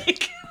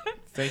 Like,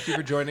 Thank you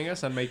for joining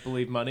us on Make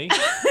Believe Money.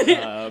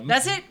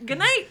 that's it. Good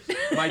night.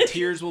 My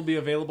tears will be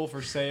available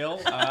for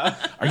sale.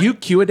 are you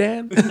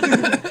QAnon?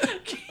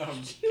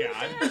 Oh,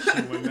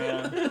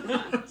 God.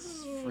 This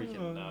is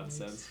freaking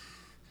nonsense.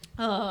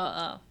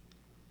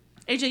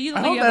 AJ, you look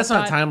I like hope you have that's a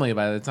not thought. timely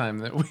by the time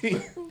that we.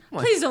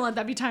 Please don't let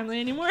that be timely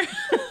anymore.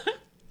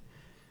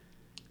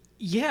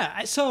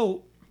 Yeah,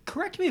 so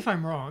correct me if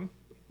I'm wrong.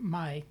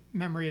 My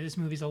memory of this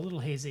movie is a little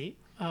hazy.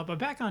 But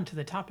back onto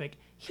the topic,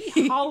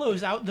 he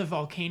hollows out the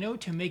volcano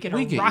to make it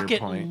We a get your rocket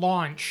point.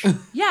 launch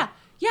yeah.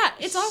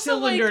 It's also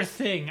cylinder like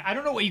thing. I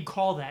don't know what you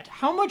call that.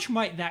 How much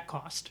might that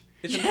cost?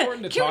 It's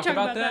important to can we talk talk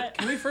about about that. that?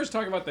 Can we first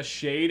talk about the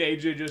shade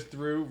AJ just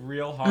threw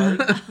real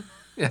hard?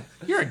 Yeah,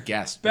 you're a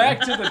guest. Back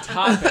to the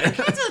topic.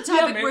 that's a topic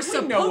Yeah, man, we're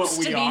we know what supposed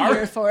we to be are.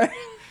 here for.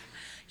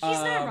 He's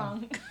not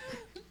wrong.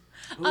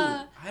 Ooh,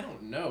 I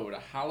don't know. To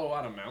hollow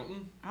out a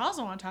mountain? I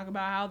also want to talk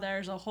about how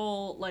there's a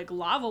whole like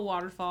lava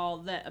waterfall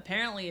that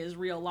apparently is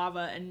real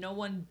lava and no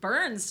one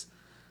burns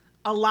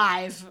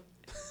alive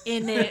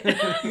in it.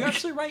 You're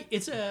absolutely right.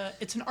 It's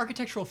an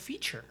architectural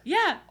feature.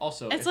 Yeah.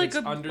 Also, It's if like it's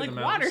a- under like the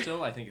mountain water.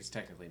 still, I think it's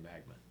technically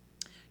magma.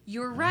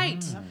 You're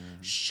right.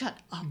 Shut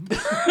up.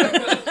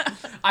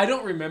 I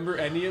don't remember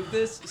any of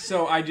this,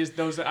 so I just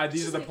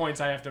these are the points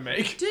I have to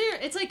make. Dude,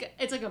 it's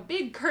like a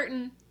big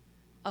curtain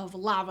of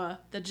lava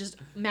that just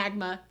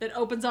magma that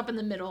opens up in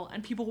the middle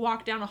and people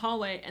walk down a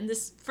hallway and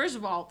this first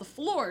of all the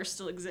floor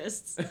still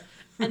exists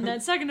and then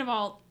second of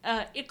all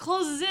it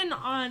closes in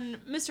on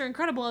Mr.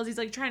 Incredible as he's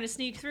like trying to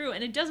sneak through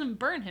and it doesn't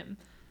burn him.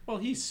 Well,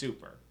 he's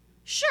super.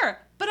 Sure,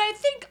 but I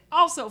think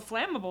also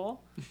flammable.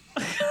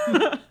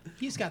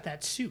 He's got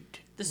that suit.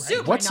 The right?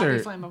 suit What's might not her-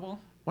 be flammable.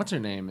 What's her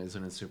name?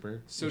 Isn't it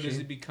Super? So Is does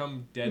she? it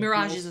become Deadpool?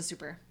 Mirage is a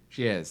super.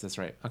 She is. That's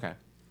right. Okay.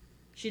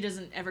 She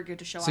doesn't ever get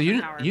to show off So her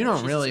you power. you but don't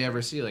she's a really super.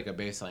 ever see like a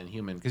baseline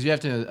human because you have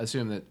to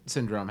assume that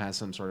Syndrome has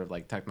some sort of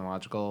like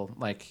technological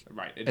like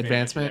Right,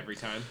 advancement. every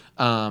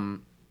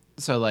time.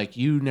 So like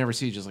you never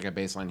see just like a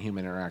baseline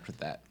human interact with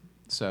that.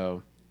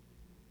 So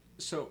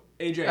So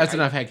AJ, that's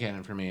enough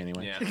headcanon for me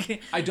anyway. Yeah.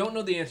 I don't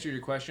know the answer to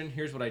your question.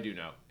 Here's what I do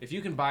know. If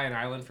you can buy an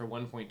island for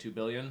 1.2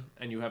 billion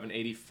and you have an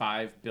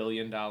 $85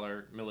 billion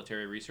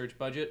military research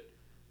budget,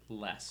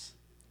 less.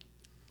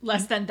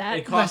 Less than that.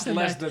 It costs than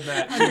less that. than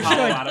that to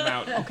hollow out a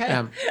mountain. Okay.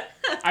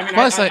 I mean,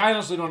 Plus, I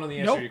honestly don't know the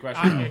answer Nope. to your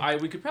question. I-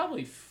 We could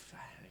probably,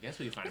 I guess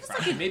we could find a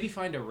project. Maybe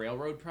find a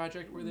railroad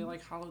project where they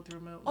like hollowed through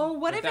a mountain. Oh,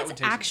 what But if that it's would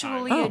take some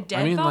actually time. Oh, a I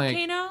dead mean, like-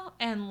 volcano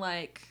and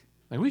like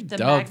Like we've The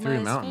dug magma through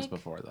is mountains fake?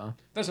 before though.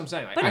 That's what I'm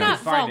saying. But I not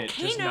could find it, just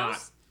volcanoes?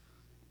 not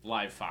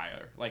live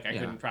fire. Like I Yeah.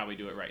 couldn't probably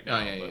do it right Oh,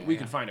 now. yeah, but yeah, we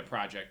yeah. could find a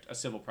project, a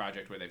civil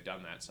project where they've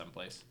done that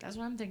someplace. That's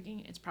what I'm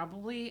thinking. It's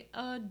probably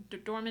a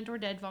dormant or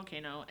dead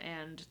volcano,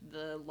 and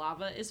the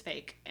lava is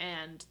fake,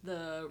 and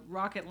the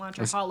rocket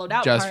launcher It's hollowed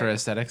out just part. for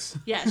aesthetics.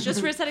 Yeah, it's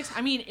just for aesthetics.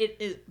 I mean, it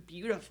is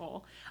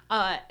beautiful.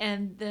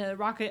 And the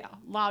rocket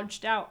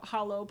launched out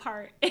hollow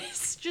part,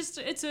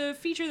 it's a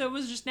feature that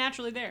was just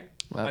naturally there.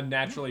 A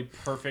naturally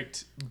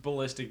perfect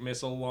ballistic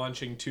missile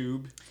launching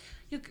tube.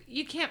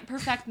 You can't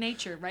perfect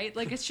nature, right?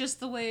 Like, it's just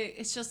the way,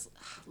 it's just,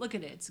 look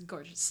at it. It's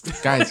gorgeous.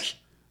 Guys,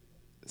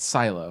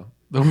 silo.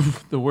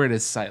 The word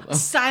is silo.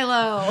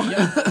 Silo.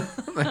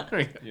 You're not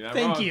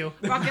Thank wrong. you.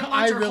 Rocket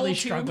I launcher really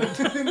hole tube.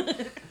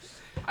 struggled.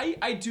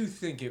 I do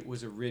think it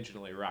was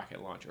originally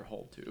rocket launcher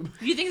hole tube.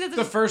 You think that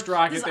The first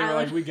rocket, this they were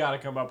island- like, we gotta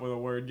come up with a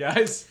word,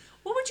 guys.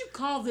 What would you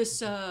call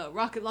this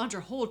rocket launcher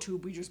hole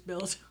tube we just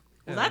built?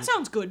 Well, that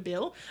sounds good,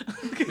 Bill.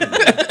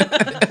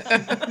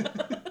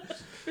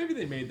 Maybe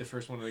they made the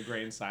first one in a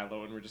grain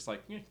silo and we're just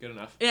like, good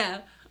enough.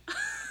 Yeah. I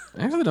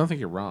actually don't think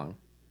you're wrong.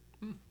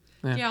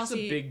 Yeah, It's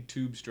a big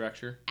tube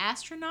structure.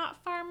 astronaut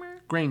farmer.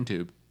 Grain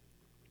tube.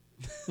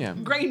 Yeah.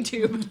 Grain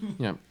tube.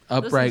 Yeah.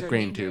 Those Upright things are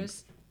grain tube.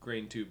 dangerous.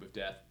 Grain tube of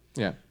death.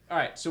 Yeah. All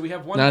right, so we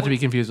have one. Not to be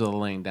confused with a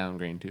laying down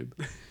grain tube.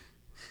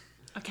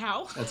 A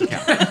cow. That's a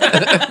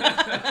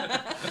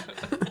cow.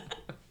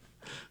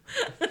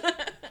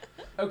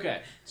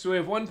 Okay, so we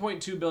have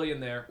 1.2 billion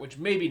there, which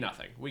may be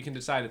nothing. We can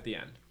decide at the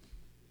end.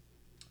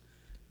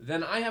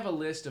 Then I have a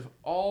list of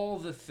all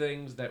the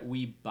things that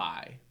we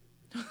buy,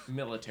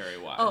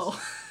 military-wise.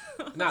 Oh.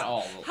 Not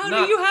all. How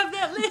not, do you have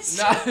that list?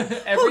 Not gave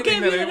everything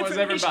you that that anyone's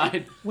ever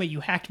information? bought. Wait, you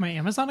hacked my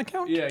Amazon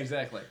account? Yeah,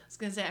 exactly. I was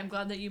gonna say, I'm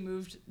glad that you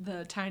moved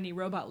the tiny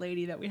robot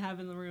lady that we have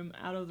in the room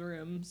out of the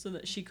room so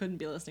that she couldn't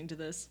be listening to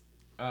this.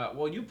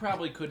 Well, you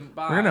probably couldn't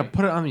buy. We're gonna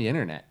put it on the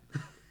internet.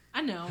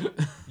 I know.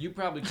 You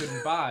probably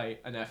couldn't buy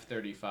an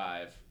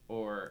F-35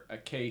 or a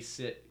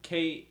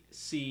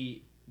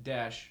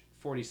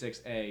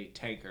KC-46A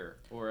tanker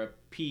or a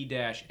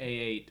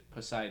P-A8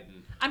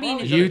 Poseidon. I mean,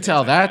 Well, You things tell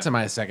like that to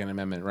my Second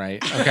Amendment,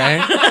 right? Okay.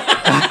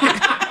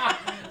 I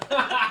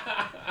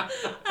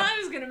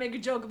was gonna make a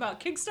joke about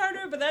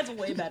Kickstarter, but that's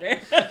way better.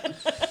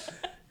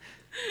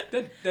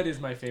 That is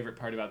my favorite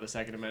part about the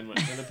Second Amendment.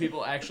 When the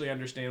people actually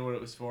understand what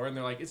it was for, and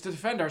they're like, "It's to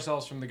defend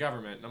ourselves from the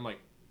government." And I'm like,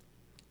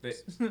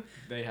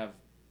 they have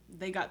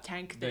They got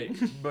tank thing.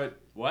 but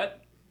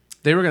what?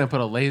 They were gonna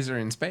put a laser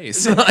in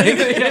space.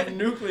 They have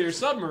nuclear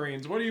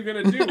submarines. What are you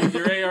gonna do with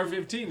your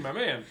AR-15, my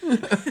man?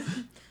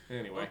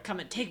 Anyway, Come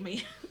and take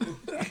me.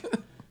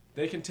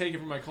 they can take it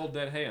from my cold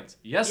dead hands.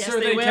 Yes, Yes, sir,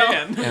 they they will.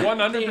 can.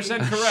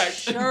 100% correct.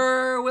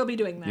 Sure, we'll be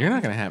doing that. You're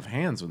not gonna have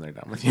hands when they're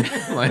done with you.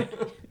 Like,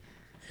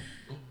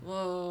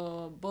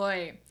 Whoa,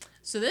 boy.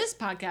 So this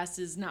podcast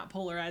is not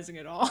polarizing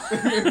at all.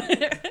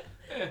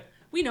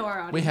 We know our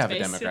audience. We have a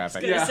base, demographic. I was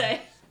gonna Yeah.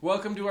 say.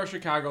 Welcome to our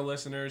Chicago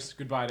listeners.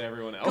 Goodbye to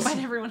everyone else. Goodbye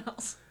to everyone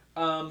else.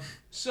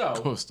 So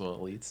coastal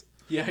elites.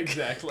 yeah,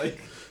 exactly.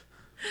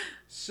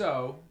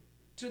 So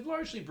to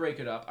largely break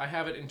it up, I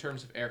have it in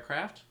terms of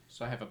aircraft.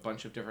 So I have a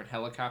bunch of different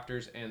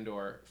helicopters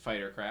and/or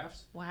fighter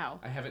crafts. Wow.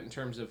 I have it in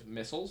terms of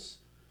missiles.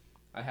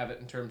 I have it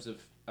in terms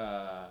of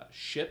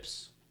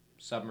ships,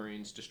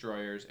 submarines,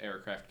 destroyers,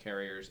 aircraft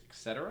carriers,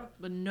 etc.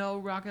 But no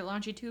rocket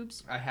launchy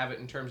tubes? I have it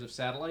in terms of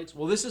satellites.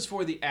 Well, this is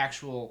for the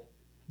actual,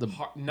 The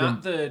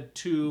not the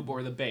tube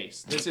or the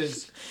base. This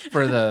is.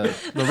 for the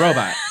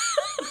robot.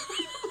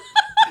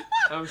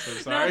 I'm so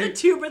Not sorry. the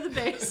tube or the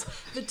base.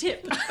 The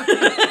tip.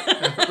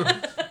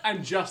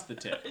 I'm just the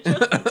tip. Man,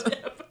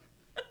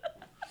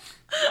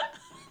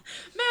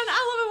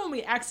 I love it when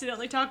we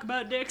accidentally talk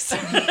about dicks.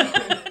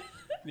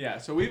 Yeah,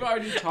 so we've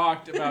already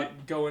talked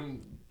about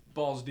going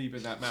balls deep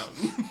in that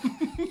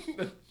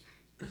mountain.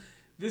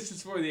 This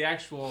is for the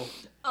actual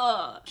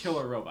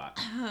killer robot.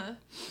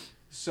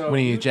 So When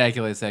he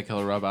ejaculates that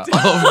killer robot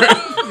all over.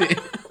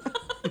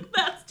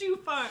 That's too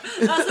far.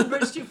 That's a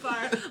bridge too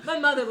far. My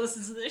mother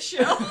listens to this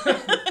show.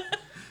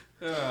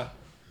 I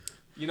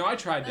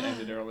tried to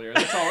end it earlier.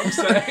 That's all I'm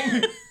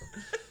saying.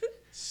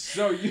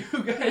 So you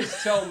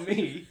guys tell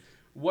me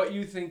what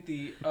you think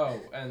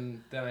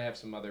and then I have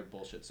some other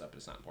bullshit stuff, but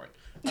it's not important.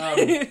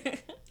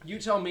 You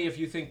tell me if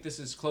you think this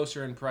is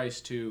closer in price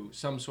to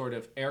some sort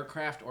of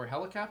aircraft or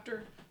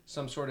helicopter,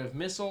 some sort of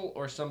missile,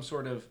 or some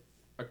sort of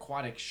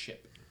aquatic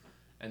ship.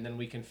 And then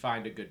we can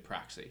find a good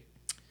proxy.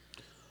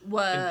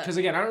 What? Because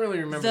again, I don't really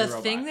remember the The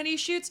robot. thing that he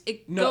shoots,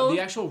 it No, goes...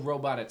 the actual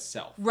robot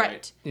itself.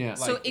 Right. Yeah.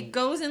 So Like- it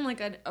goes in like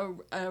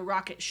a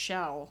rocket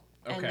shell,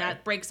 and Okay.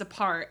 that breaks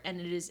apart, and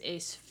it is a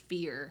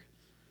sphere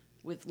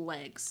with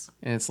legs.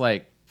 And it's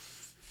like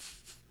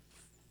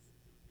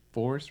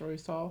 4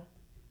 stories tall,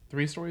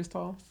 3 stories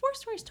tall. 4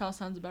 stories tall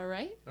sounds about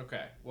right.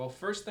 Okay. Well,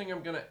 first thing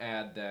I'm going to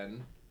add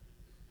then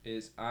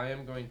is I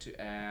am going to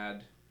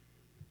add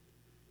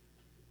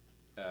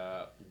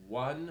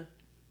one.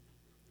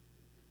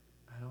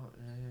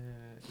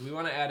 Do we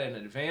want to add an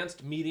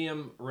advanced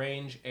medium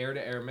range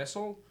air-to-air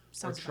missile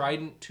Sounds or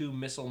Trident II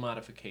missile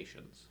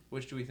modifications?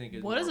 Which do we think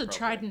is What more is a appropriate?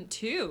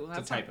 Trident II? It's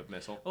a type of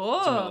missile. It's a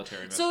Oh.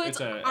 military missile. So it's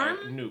a arm-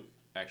 nuke,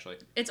 actually.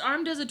 Its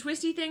arm does a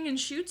twisty thing and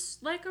shoots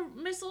like a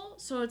missile,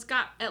 so it's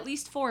got at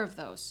least 4 of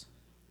those.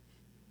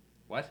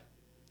 What?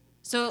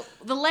 So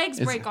the legs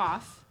It's- break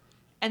off,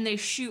 and they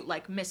shoot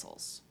like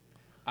missiles.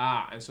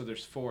 And so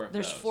there's 4 of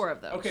those. There's 4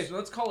 of those. Okay, so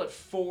let's call it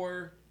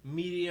 4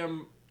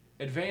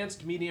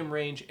 advanced medium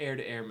range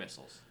air-to-air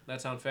missiles. That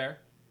sound fair?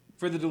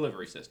 For the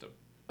delivery system.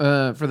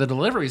 For the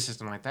delivery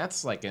system,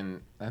 that's like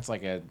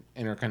a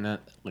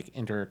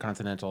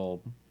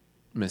intercontinental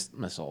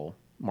missile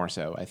more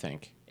so, I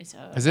think, It's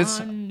a because it's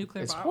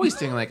nuclear bomb.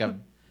 hoisting like a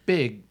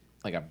big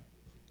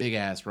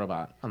ass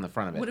robot on the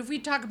front of it. What if we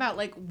talk about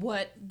like All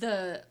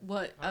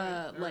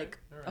right.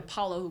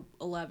 Apollo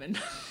 11?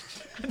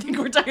 I think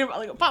we're talking about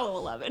like Apollo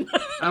 11.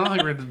 I don't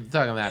think we're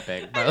talking that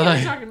big, I but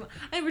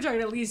think we're talking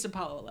at least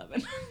Apollo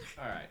 11.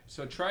 All right.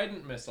 So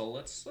Trident missile.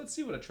 Let's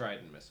see what a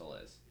Trident missile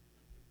is.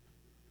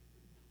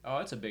 Oh,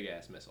 it's a big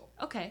ass missile.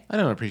 Okay. I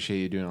don't appreciate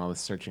you doing all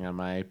this searching on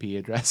my IP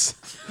address.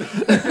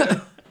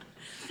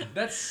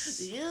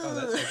 That's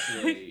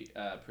actually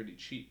pretty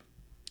cheap.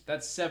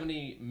 That's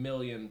 70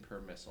 million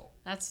per missile.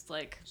 That's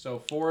like So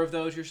 4 of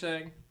those, you're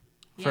saying?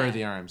 For yeah.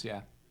 the arms,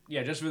 yeah.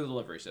 Yeah, just for the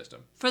delivery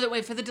system. for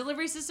the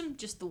delivery system,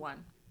 just the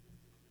one.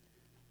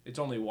 It's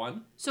only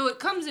 1. So it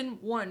comes in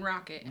one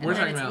rocket, and We're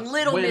then talking it's about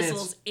little when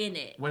missiles in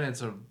it. When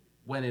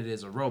it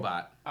is a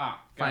robot,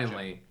 Ah, gotcha.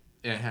 finally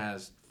it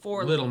has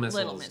 4 little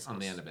little missiles on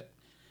the end of it.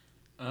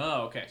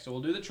 Oh, okay. So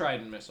we'll do the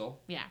Trident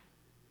missile. Yeah.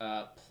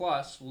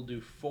 Plus, we'll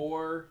do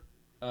 4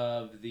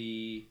 of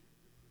the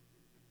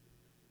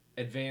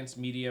advanced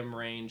medium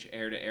range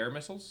air-to-air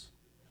missiles.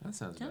 That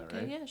sounds about Okay.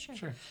 right. Yeah. Sure.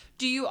 Sure.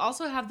 Do you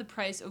also have the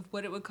price of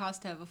what it would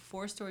cost to have a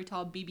 4-story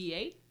tall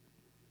BB-8?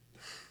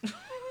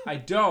 I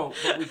don't,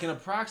 but we can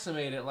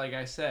approximate it, like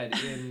I said,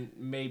 in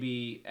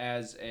maybe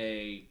as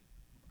a,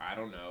 I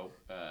don't know,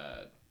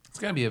 It's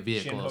gotta be a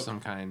vehicle Shinhook. of some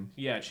kind.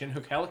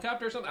 Chinook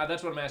helicopter or something.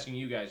 That's what I'm asking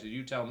you guys.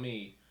 You tell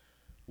me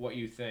what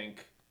you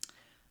think.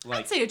 Like,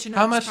 I'd say a Chinook.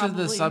 How much did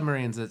probably. the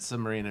submarines at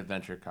Submarine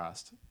Adventure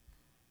cost?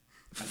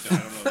 I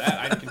don't know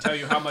that. I can tell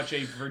you how much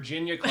a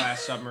Virginia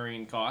class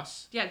submarine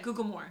costs. Yeah.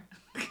 Google more.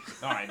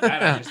 All right,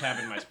 that I just have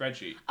in my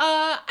spreadsheet.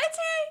 I'd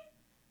say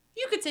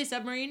you could say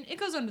submarine. It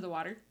goes under the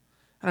water.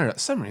 I don't know.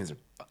 Submarines are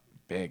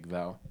big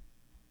though.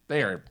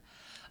 They are.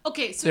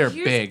 Okay, so They're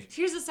here's, big.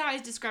 here's a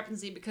size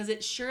discrepancy because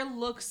it sure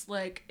looks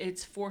like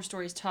it's 4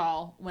 stories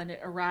tall when it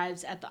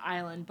arrives at the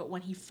island, but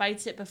when he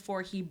fights it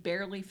before, he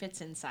barely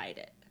fits inside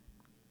it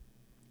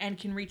and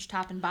can reach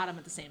top and bottom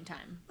at the same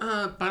time.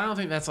 But I don't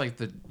think that's like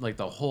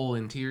the whole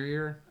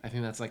interior. I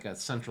think that's like a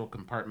central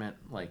compartment,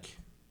 like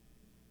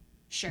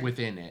Sure.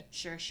 within it.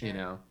 Sure. You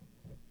know,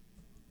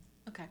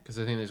 Okay. because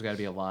I think there's got to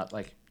be a lot.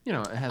 Like it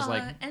has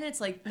And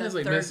it's like it the has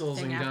like third missiles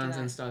thing and after guns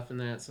that. and stuff in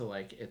that. So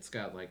like it's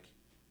got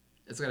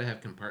to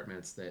have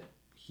compartments that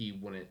he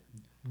wouldn't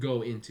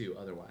go into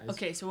otherwise.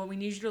 Okay, so what we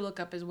need you to look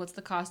up is what's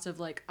the cost of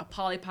like a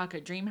Polly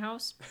Pocket dream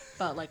house,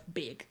 but like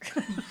big.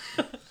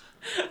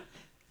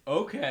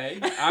 Okay,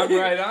 I'm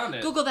right on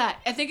it. Google that.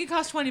 I think it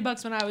cost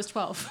 $20 when I was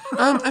 12.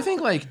 I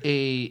think like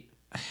I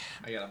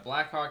got a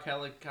Black Hawk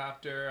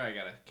helicopter. I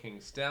got a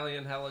King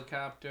Stallion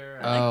helicopter.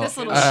 I like this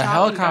little a shot we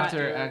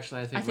helicopter. got.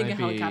 Actually, I think I think might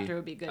a helicopter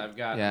would be good. I've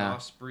got Yeah. an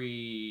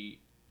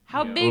Osprey.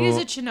 How Yeah. big is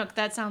Oh. a Chinook?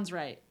 That sounds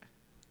right.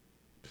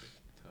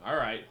 All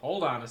right,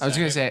 hold on a second. I was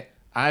gonna say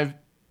I've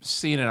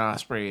seen an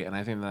Osprey, and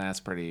I think that's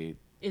pretty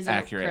Is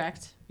accurate. that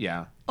correct?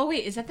 Yeah, Oh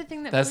wait, is that the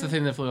thing that? that's flew? the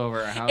thing that flew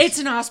over our house. It's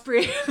an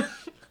osprey.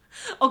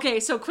 Okay,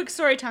 so quick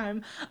story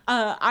time.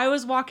 I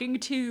was walking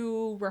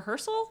to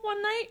rehearsal one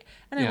night,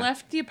 and I Yeah.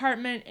 left the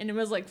apartment, and it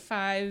was like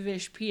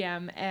 5-ish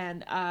p.m.,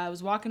 and I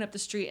was walking up the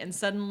street, and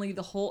suddenly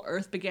the whole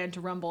earth began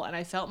to rumble, and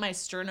I felt my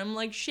sternum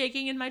like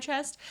shaking in my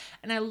chest,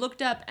 and I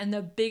looked up, and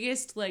the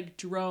biggest like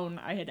drone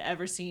I had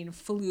ever seen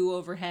flew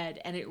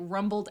overhead, and it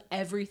rumbled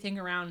everything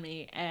around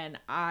me, and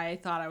I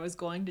thought I was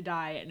going to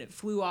die, and it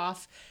flew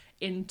off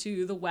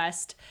into the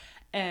west.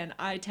 And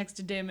I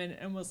texted Damon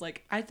and was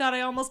like, I thought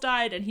I almost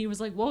died. And he was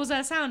like, what was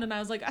that sound? And I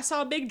was like, I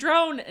saw a big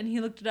drone. And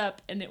he looked it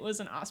up, and it was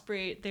an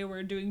Osprey. They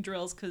were doing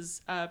drills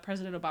because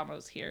President Obama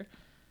was here.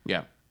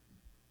 Yeah,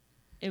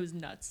 It was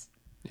nuts.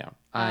 yeah.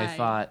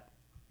 I-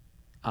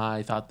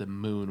 I thought the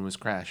moon was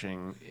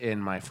crashing in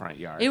my front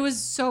yard. It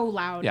was so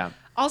loud. Yeah.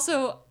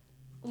 Also,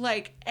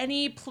 like,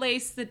 any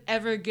place that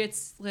ever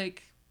gets,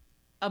 like,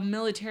 a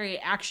military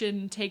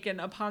action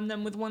taken upon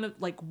them with one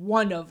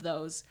of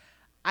those,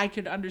 I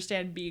could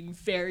understand being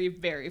very,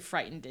 very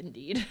frightened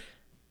indeed.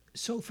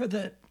 So for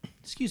the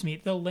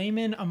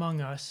layman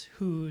among us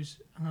who's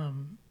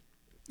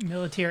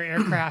military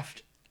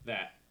aircraft.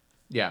 that.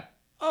 Yeah,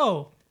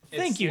 Oh,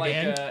 thank It's you, like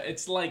Dan.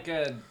 it's like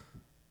a.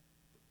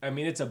 I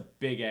mean, it's a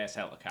big ass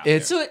helicopter.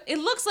 It's- So it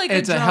looks like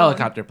it's a drone.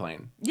 helicopter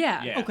plane.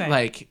 Yeah. Yeah. Okay.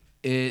 Like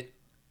it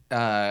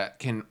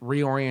can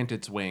reorient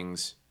its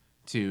wings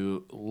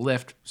to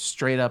lift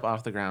straight up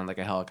off the ground like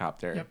a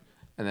helicopter. Yep.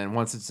 And then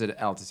once it's at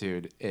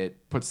altitude,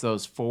 it puts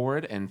those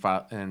forward and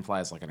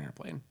flies like an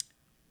airplane.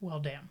 Well,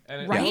 damn.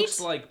 And it Right?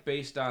 looks like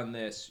based on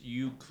this,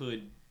 you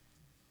could.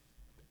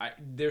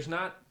 There's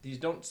not. These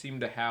don't seem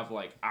to have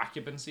like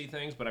occupancy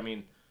things, but I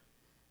mean,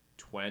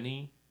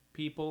 20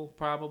 people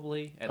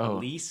probably at Oh.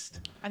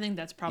 least. I think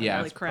that's probably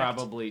Yeah, That's correct.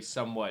 probably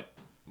somewhat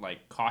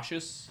like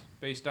cautious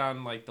based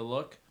on like the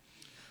look.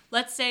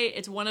 Let's say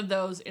it's one of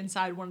those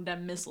inside one of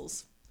them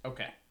missiles.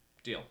 Okay,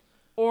 deal.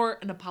 Or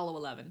an Apollo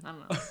 11. I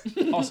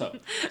don't know. Also,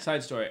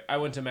 side story. I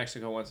went to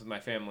Mexico once with my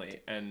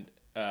family, and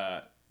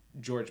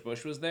George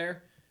Bush was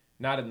there.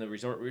 Not in the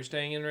resort we were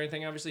staying in or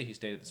anything, obviously. He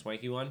stayed at the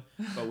swanky one.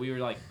 But we were,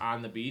 like,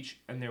 on the beach,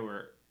 and there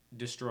were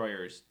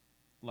destroyers,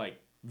 like,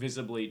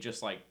 visibly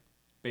just, like,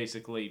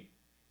 basically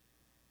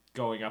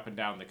going up and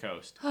down the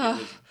coast. It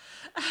was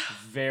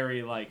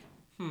very, like,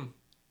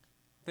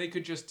 they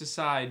could just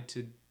decide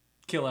to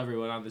kill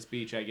everyone on this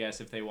beach, I guess,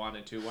 if they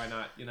wanted to. Why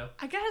not, you know?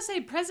 I gotta say,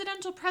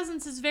 presidential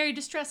presence is very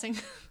distressing.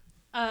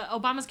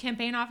 Obama's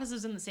campaign office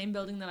is in the same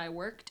building that I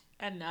worked,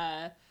 and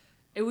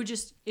It would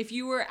just, if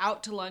you were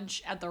out to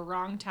lunch at the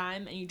wrong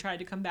time and you tried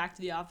to come back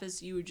to the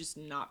office, you would just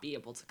not be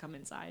able to come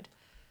inside.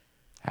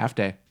 Half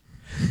day.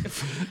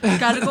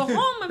 Gotta go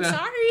home. I'm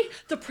sorry.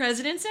 The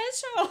president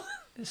says so.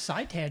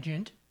 Side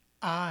tangent.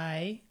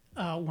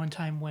 One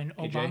time when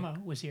Hey, Jay.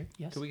 Obama was here.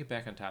 Yes. Can we get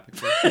back on topic?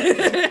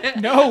 Please?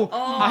 No,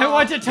 I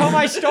want to tell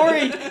my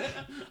story.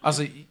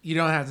 Also, you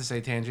don't have to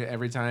say tangent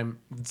every time.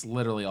 It's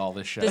literally all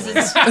this show. This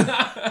is,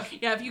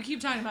 yeah, if you keep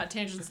talking about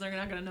tangents, they're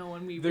not gonna know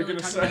when we They're really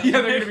gonna talk say, about yeah,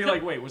 they're gonna be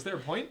like, wait, was there a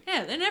point?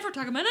 Yeah, they never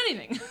talk about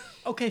anything.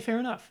 Okay, fair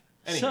enough.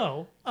 Anyway.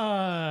 So,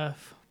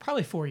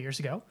 probably 4 years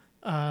ago,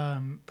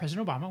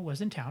 President Obama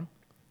was in town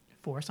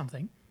for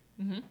something.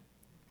 Mm-hmm.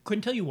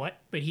 Couldn't tell you what,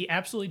 but he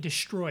absolutely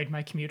destroyed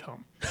my commute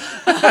home.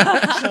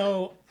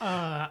 So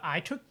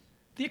I took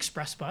the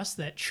express bus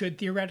that should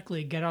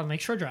theoretically get on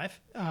Lakeshore Drive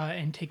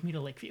and take me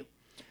to Lakeview.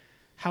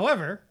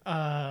 However,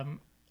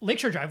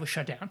 Lakeshore Drive was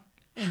shut down,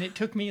 and it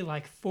took me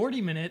like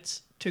 40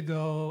 minutes to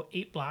go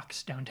 8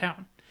 blocks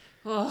downtown.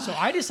 So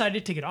I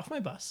decided to get off my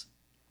bus,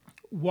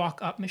 walk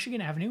up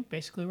Michigan Avenue,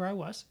 basically where I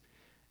was,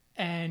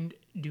 and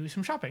do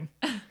some shopping,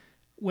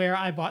 where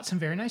I bought some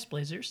very nice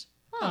blazers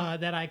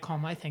that I call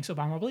my Thanks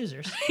Obama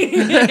blazers.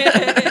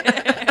 That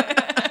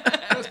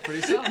was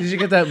pretty solid. Did you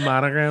get that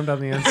monogrammed on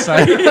the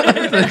inside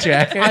of the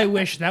jacket? I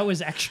wish that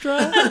was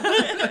extra.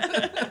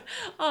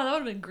 Oh, that would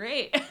have been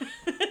great. I'm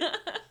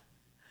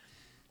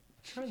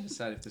trying to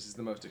decide if this is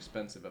the most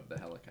expensive of the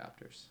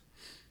helicopters.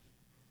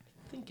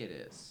 I think it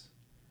is.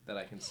 That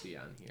I can see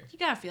on here. You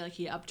gotta feel like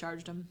he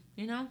upcharged him,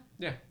 you know?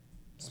 Yeah.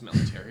 It's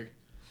military.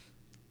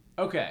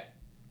 Okay.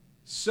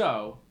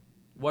 So,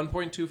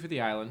 1.2 for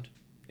the island.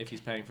 If he's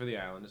paying for the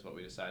island is what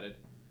we decided.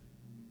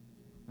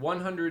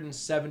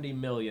 170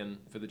 million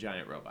for the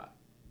giant robot.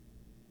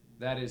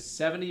 That is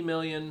 70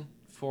 million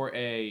for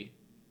a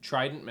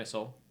Trident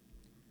missile.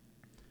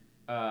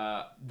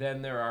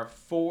 Then there are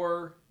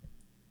 4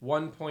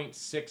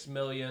 1.6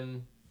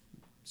 million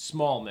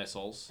small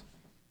missiles.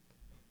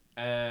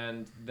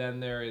 And then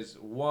there is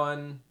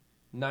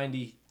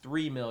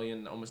 93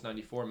 million, almost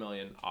 94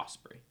 million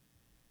Osprey.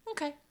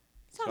 Okay.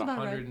 Sounds So about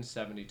right.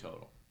 170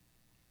 total.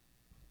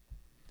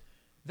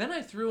 Then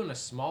I threw in a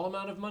small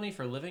amount of money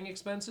for living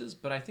expenses,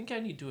 but I think I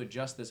need to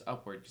adjust this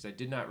upward because I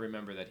did not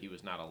remember that he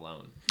was not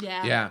alone.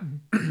 Yeah. Yeah.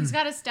 He's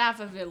got a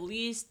staff of at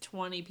least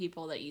 20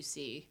 people that you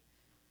see.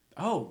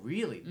 Oh,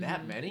 really?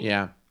 That many?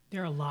 Yeah.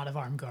 There are a lot of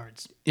armed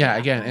guards. Yeah.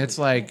 Again, it's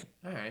like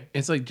All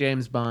right.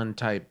 James Bond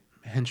type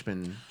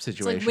henchman It's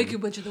situation. like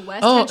Wicked Witch of the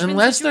West. Oh, henchman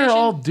unless they're situation.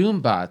 all Doom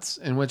bots,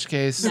 in which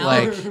case, No,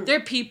 like, they're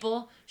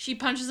people. She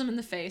punches them in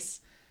the face.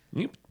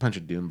 you can punch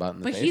a Doom bot in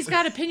the But face. he's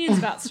got opinions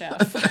about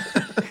stuff.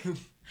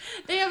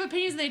 They have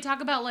opinions and they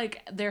talk about,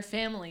 like, their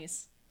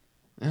families.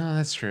 Oh,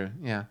 that's true.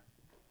 Yeah.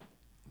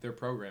 They're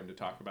programmed to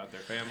talk about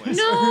their families.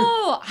 No!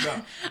 No.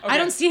 I Okay.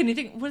 don't see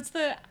anything. What's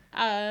the.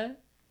 I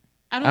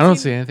I don't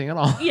see anything at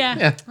all. Yeah.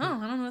 Yeah. Oh,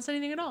 I don't notice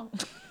anything at all.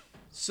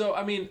 So,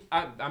 I mean,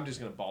 I'm just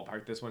going to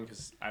ballpark this one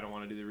because I don't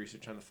want to do the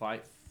research on the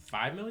fly.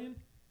 5 million?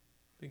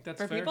 Think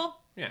that's For fair? people?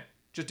 Yeah.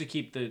 Just to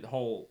keep the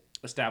whole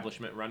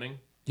establishment running.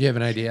 You have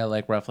an idea,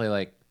 like, roughly,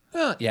 like,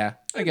 yeah,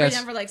 I Break guess.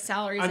 down for, like,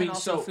 salaries I mean, and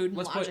also so food and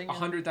let's put lodging.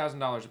 and-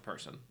 $100,000 a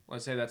person.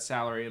 Let's say that's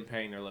salary and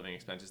paying their living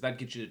expenses. That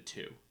gets you to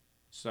 2.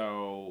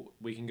 So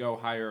we can go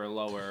higher or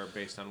lower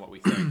based on what we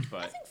think. I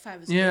But think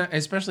 5 is Yeah,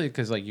 especially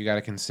because, like, you got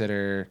to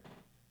consider,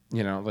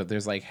 you know, that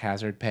there's, like,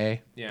 hazard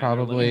pay, yeah,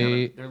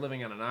 probably. they're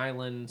living on an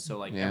island, so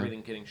like Yeah.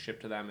 everything getting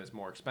shipped to them is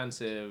more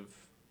expensive.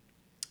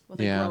 Well,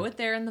 they Yeah. grow it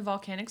there in the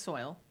volcanic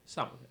soil.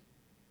 Some of it.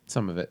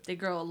 Some of it. They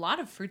grow a lot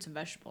of fruits and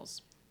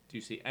vegetables. Do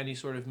you see any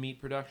sort of meat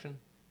production?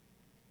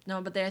 No,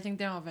 but I think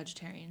they're all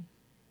vegetarian.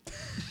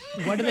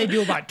 What do they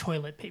do about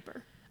toilet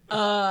paper?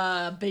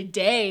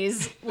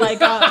 Bidets.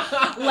 Like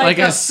a, Like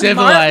a smart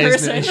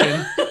civilized person.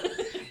 nation.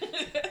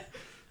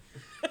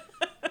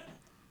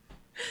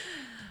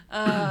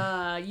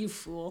 You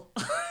fool.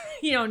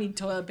 You don't need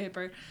toilet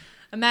paper.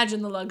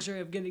 Imagine the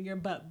luxury of getting your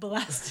butt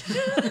blasted.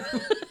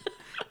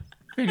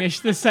 Finish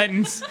the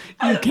sentence.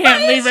 You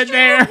can't leave it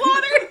there.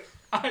 Water.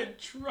 I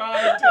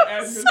tried to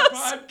end this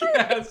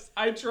podcast.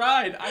 I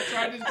tried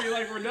to just be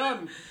like, we're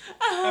done.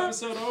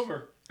 Episode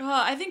over.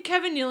 I think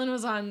Kevin Nealon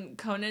was on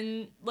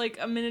Conan like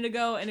a minute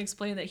ago and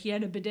explained that he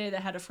had a bidet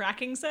that had a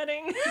fracking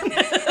setting.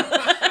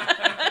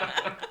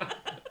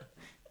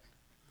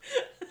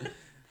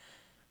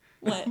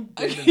 What? Are you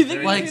David's thinking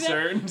very Like-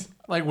 concerned.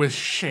 Like, with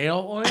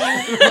shale oil?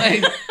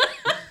 Like,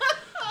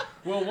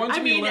 Well, once I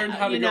we mean, learned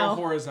how to you go know.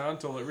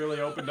 horizontal, it really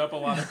opened up a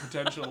lot of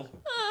potential.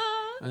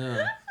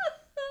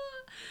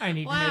 I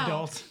need an Wow.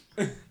 adult.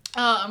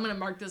 I'm gonna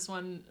mark this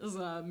one as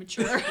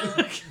mature.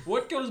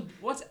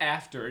 What's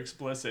after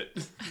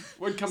explicit?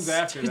 What comes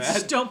after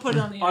Just that? don't put it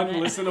on the internet.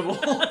 Unlistenable.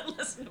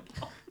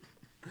 Unlistenable.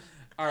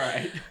 All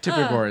right.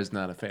 Tipper Gore is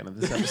not a fan of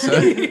this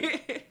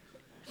episode.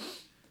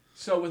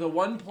 So with a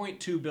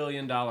 $1.2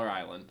 billion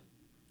island,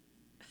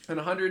 an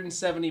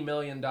 $170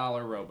 million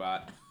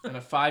robot, and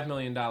a $5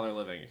 million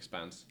living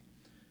expense,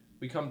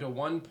 we come to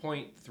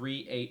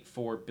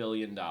 $1.384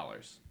 billion,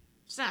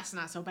 That's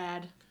not so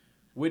bad.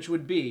 which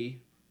would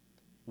be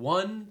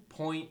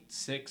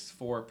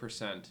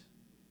 1.64%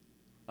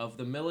 of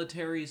the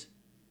military's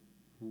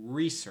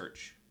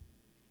research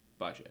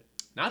budget.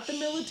 Not the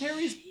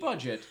military's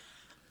budget,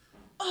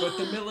 but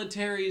the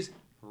military's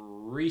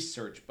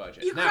research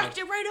budget. You Now, cracked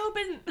it right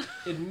open.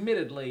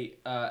 admittedly,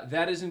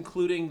 that is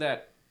including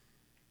that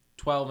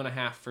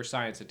 12.5 for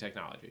science and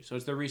technology. So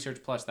it's the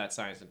research plus that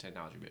science and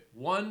technology bit.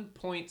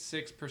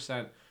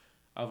 1.6%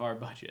 of our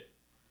budget.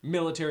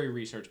 Military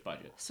research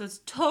budget. So it's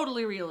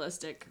totally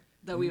realistic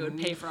that we would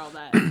pay for all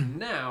that.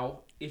 Now,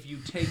 if you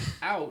take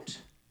out...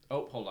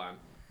 Oh, hold on.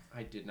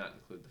 I did not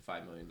include the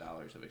 $5 million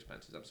of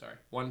expenses. I'm sorry.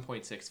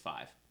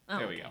 1.65.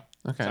 There we go.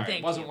 Okay. Sorry, Thank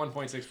it wasn't you.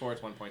 1.64,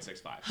 it's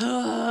 1.65.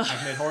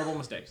 I've made horrible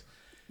mistakes.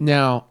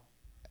 Now,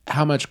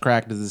 how much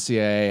crack does the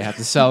CIA have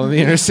to sell in the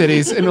inner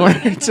cities in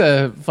order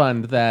to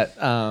fund that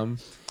So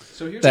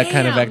here's, that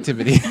kind of Damn.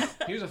 activity?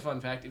 here's a fun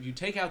fact. If you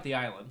take out the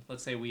island,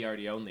 let's say we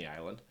already own the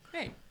island,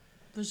 Right.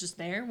 It was just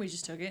there. We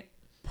just took it.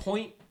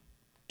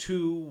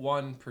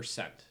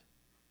 0.21%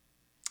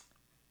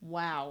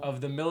 Wow.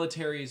 of the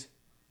military's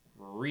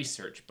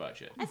research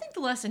budget. I think the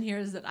lesson here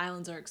is that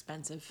islands are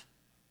expensive.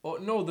 Oh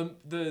no,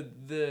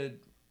 the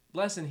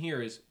lesson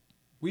here is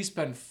we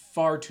spend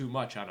far too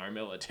much on our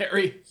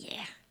military.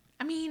 Yeah.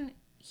 I mean,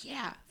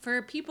 yeah.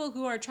 For people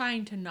who are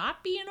trying to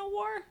not be in a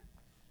war,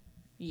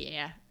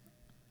 yeah.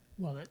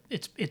 Well,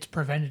 it's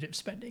preventative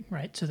spending,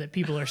 right? So that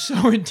people are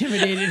so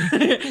intimidated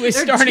with They're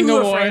starting too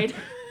a war. afraid.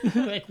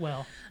 Like,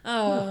 well,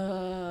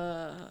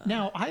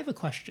 now I have a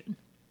question.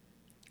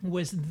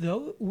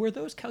 Were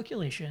those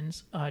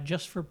calculations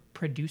just for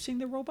producing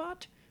the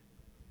robot,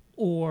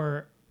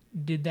 or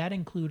did that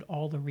include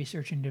all the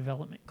research and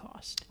development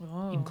cost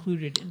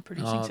included in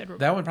producing said robot?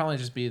 That would probably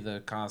just be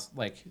the cost,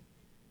 like,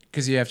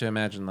 because you have to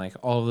imagine, like,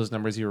 all of those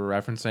numbers you were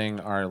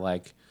referencing are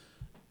like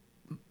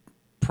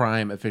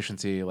prime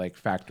efficiency, like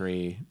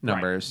factory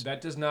numbers. Right.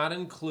 That does not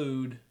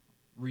include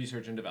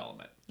research and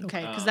development.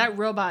 Okay, because that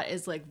robot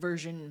is like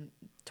version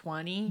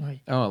 20.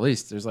 Right. Oh, at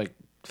least there's like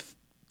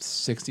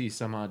 60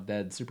 some odd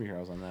dead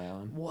superheroes on that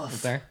island. Woof.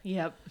 Isn't there?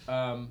 Yep.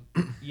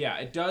 Yeah,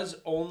 it does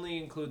only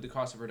include the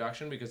cost of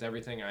production because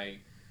everything I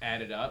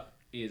added up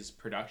is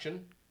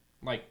production.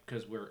 Like,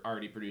 because we're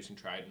already producing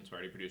Tridents, we're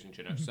already producing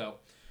Chinook. So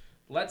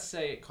let's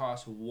say it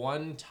costs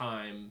 1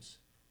 times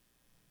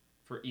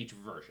for each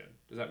version.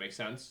 Does that make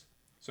sense?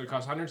 So it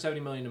costs 170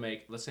 million to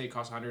make. Let's say it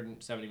costs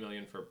 170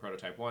 million for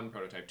prototype 1,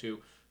 prototype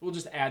 2. We'll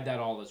just add that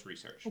all as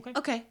research. Okay.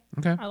 Okay.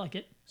 Okay. I like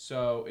it.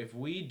 So if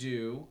we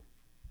do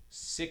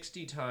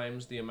 60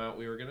 times the amount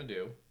we were going to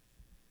do,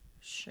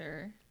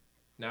 Sure.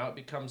 now it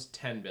becomes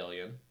 10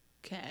 billion.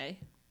 Okay.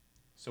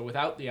 So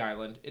without the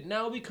island, it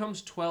now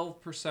becomes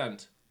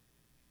 12%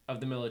 of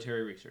the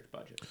military research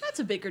budget. That's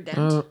a bigger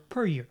dent.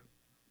 Per year.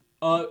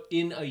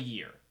 In a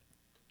year.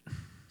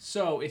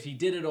 So if he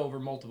did it over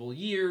multiple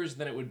years,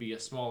 then it would be a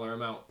smaller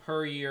amount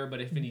per year. But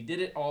if he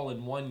did it all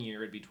in 1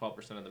 year, it'd be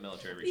 12% of the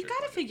military research You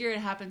gotta budget. figure it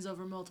happens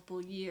over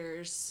multiple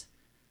years,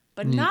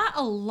 but not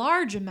a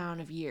large amount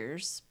of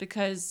years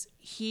because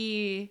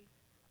he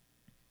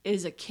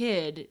is a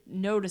kid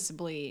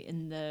noticeably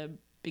in the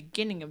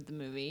beginning of the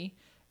movie,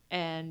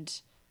 and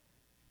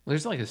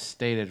There's like a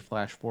stated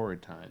flash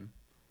forward time.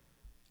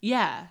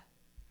 yeah,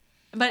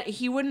 but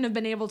he wouldn't have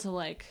been able to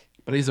like.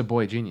 But he's a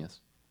boy genius.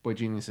 Boy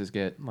geniuses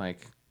get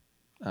like,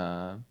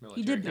 Military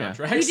He did.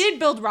 contracts. He did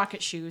build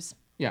rocket shoes.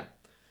 yeah.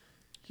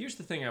 Here's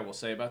the thing I will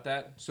say about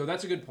that. So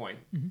that's a good point.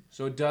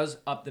 So it does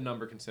up the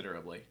number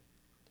considerably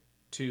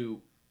to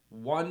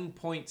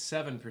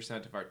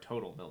 1.7% of our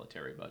total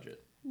military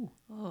budget.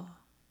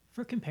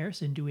 For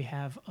comparison, do we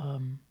have,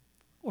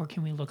 or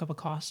can we look up a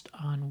cost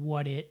on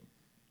what it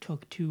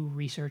took to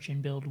research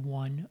and build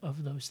one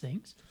of those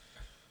things?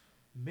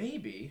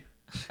 Maybe.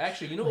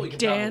 Actually, you know what we can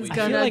Dan's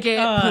probably gonna do? feel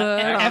like, get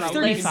put.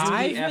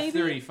 F-35 The maybe?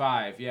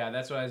 F-35, yeah,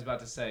 that's what I was about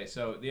to say.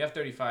 So the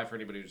F-35, for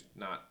anybody who's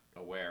not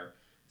aware,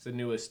 it's the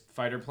newest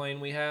fighter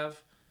plane we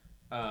have,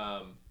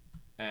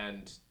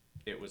 and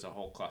it was a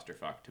whole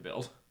clusterfuck to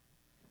build.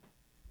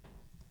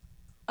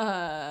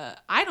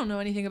 I don't know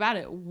anything about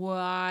it.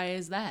 Why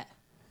is that?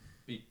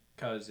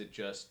 Because it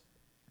just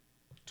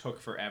took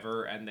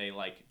forever, and they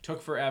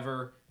took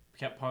forever,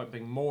 kept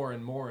pumping more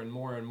and more and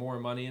more and more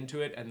money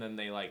into it, and then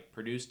they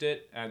produced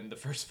it, and the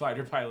first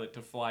fighter pilot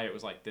to fly it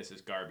was like, this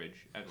is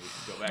garbage, and we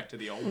should go back to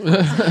the old ones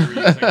that we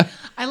were using.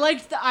 I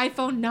liked the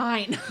iPhone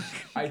 9.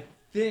 I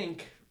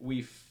think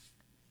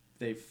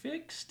they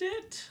fixed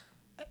it.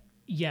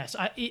 Yes,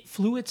 it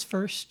flew its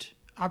first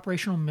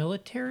operational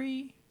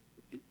military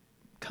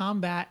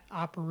combat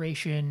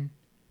operation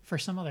for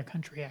some other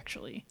country,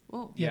 actually.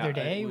 Whoa. The other Yeah,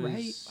 day, it was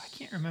right? I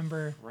can't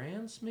remember.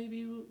 France,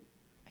 maybe.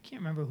 I can't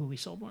remember who we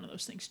sold one of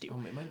those things to. Oh,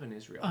 it might have been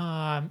Israel.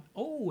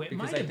 It because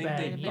might I have think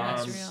they been. yeah.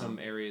 bombed Israel. some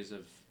areas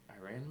of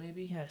Iran,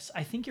 maybe. Yes,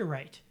 I think you're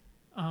right.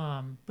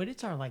 But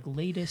it's our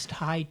latest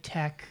high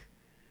tech.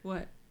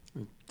 What?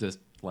 Just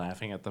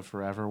laughing at the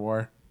forever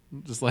war.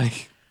 Just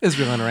like,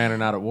 Israel and Iran are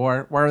not at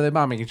war. Why are they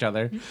bombing each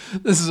other?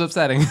 This is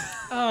upsetting.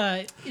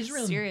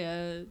 Israel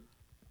Syria.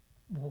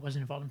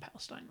 wasn't involved in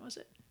Palestine, was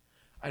it?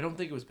 I don't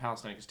think it was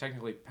Palestine because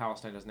technically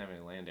Palestine doesn't have any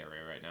land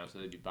area right now, so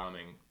they'd be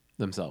bombing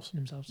themselves.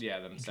 themselves.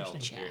 themselves.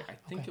 Interesting. in theory.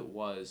 I think Okay. it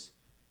was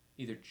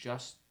either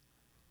just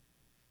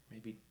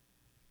maybe.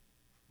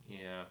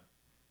 Yeah,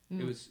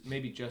 it was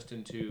maybe just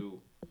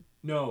into.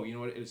 No, you know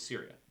what? It was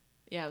Syria.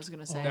 Yeah, I was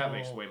gonna say. That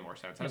makes way more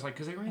sense. I was like,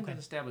 because Iran's Okay. an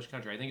established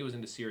country. I think it was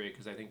into Syria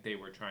because I think they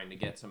were trying to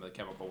get some of the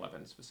chemical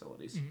weapons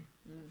facilities.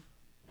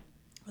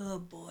 Oh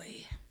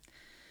boy.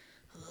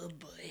 Oh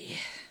boy.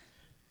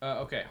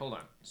 Okay, hold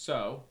on.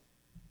 So,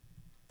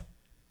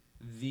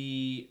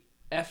 the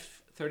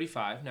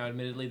F-35. Now,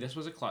 admittedly, this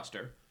was a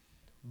cluster,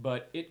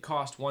 but it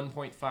cost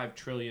 1.5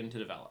 trillion to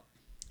develop.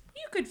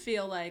 You could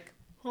feel like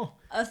Oh,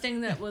 a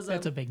thing that was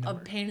That's a big a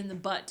number. pain in the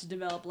butt to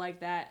develop like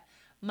that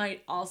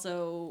might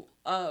also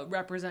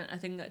represent a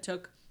thing that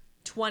took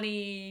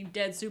 20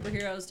 dead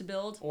superheroes to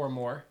build Or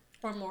more.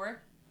 or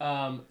more.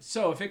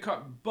 So if it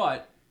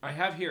but I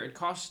have here it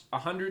costs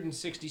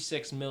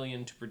 166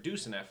 million to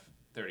produce an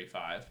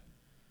F-35.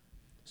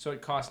 So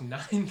it costs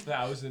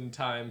 9,000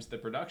 times the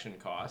production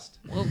cost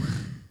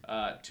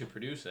to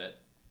produce it.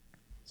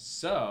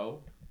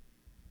 So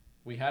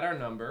we had our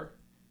number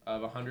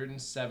of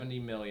 170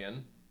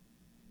 million.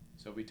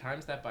 So if we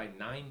times that by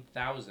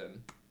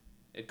 9,000,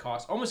 it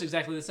costs almost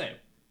exactly the same.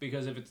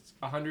 Because if it's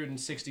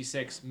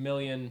 166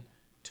 million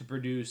to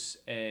produce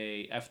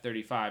a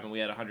F-35 and we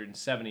had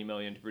 170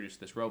 million to produce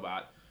this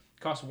robot,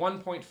 it costs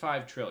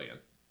 1.5 trillion.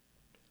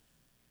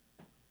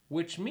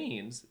 Which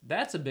means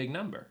that's a big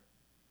number.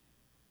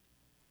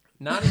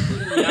 Not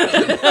including the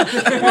island.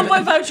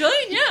 1.5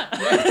 trillion,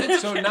 yeah.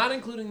 So not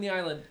including the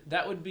island,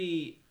 that would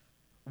be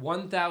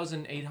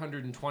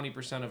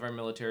 1,820% of our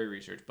military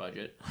research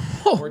budget,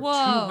 or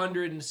Whoa.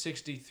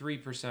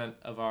 263%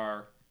 of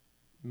our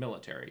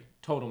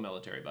total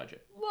military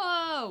budget.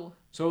 Whoa.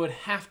 So it would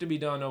have to be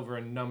done over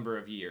a number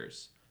of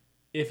years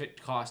if it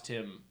cost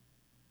him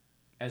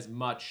as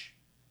much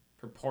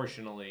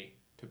proportionally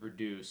to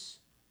produce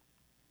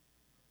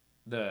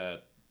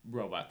the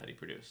robot that he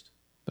produced.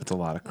 That's a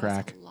lot of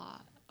crack. That's a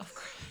lot of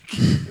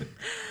crack.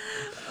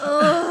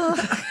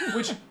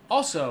 Which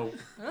also,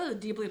 That was a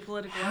deeply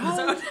political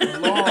how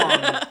episode.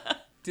 long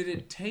did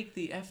it take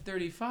the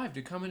F-35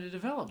 to come into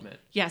development?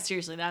 Yeah,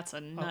 seriously, that's a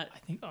Oh, nut. I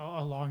think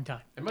a long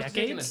time. It must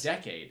Decades?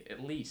 have taken a decade,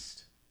 at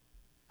least.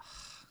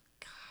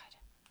 God.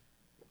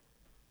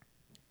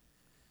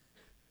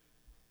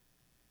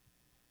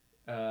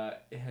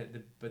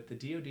 But the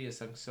DoD has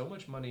sunk so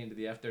much money into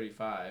the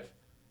F-35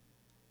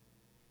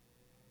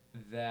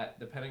 that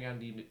the Pentagon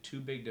deemed it too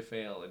big to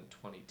fail in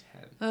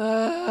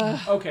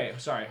 2010. Okay,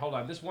 sorry, hold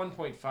on. This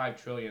 1.5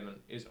 trillion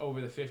is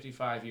over the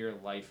 55-year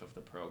life of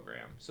the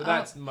program. So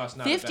that must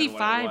not have been what it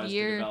 55 was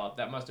year- to develop.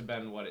 That must have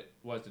been what it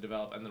was to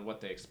develop, and then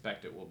what they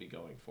expect it will be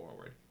going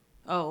forward.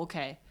 Oh,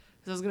 okay.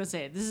 So I was gonna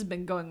say this has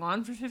been going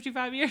on for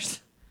 55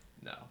 years.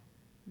 No,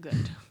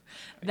 Good.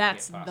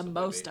 That's can't the possibly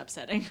most be.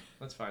 upsetting.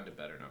 let's find a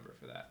better number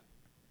for that.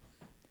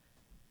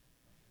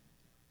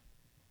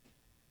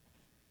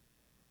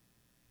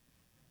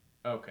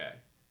 Okay,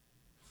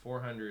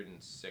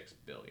 406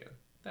 billion.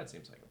 That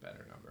seems like a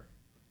better number.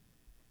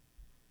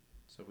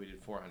 So if we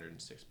did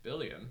 406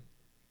 billion.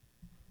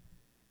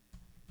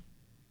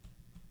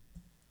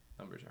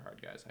 Numbers are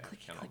hard, guys. I have to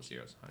count all the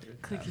zeros.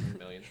 Hundreds, thousands,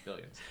 millions,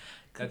 billions.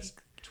 That's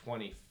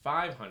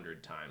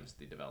 2,500 times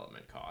the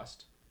development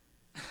cost,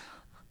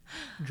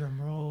 Drum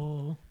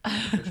roll.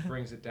 which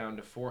brings it down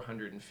to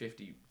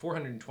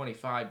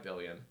 425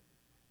 billion,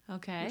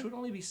 Okay. which would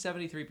only be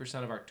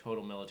 73% of our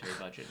total military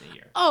budget in a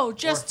year. Oh,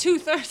 just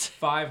 2/3.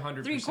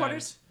 500%.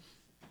 3/4?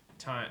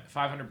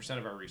 500%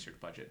 of our research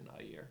budget in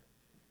a year.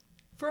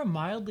 For a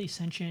mildly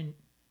sentient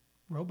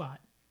robot.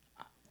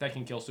 That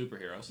can kill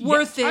superheroes.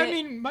 Worth Yeah, it. I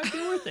mean, might be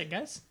worth it,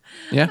 guys.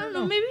 I Yeah. don't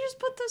know. Maybe just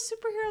put the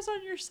superheroes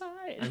on your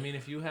side. I mean,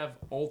 if you have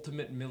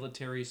ultimate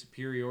military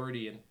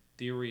superiority in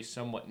theory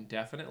somewhat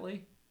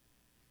indefinitely,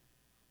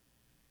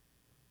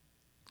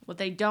 What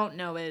they don't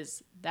know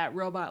is that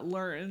robot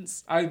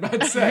learns. I was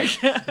about to say,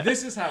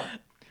 this is how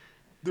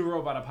the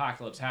robot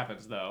apocalypse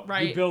happens, though. You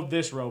Right. build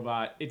this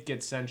robot, it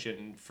gets sentient,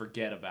 and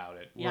forget about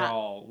it. Yeah.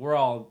 We're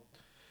all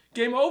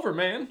game over,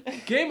 man.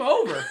 Game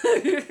over.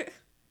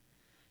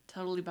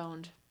 Totally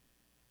boned.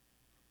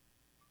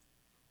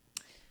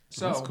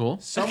 So That's cool.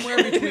 somewhere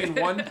between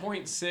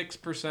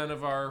 1.6%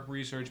 of our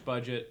research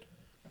budget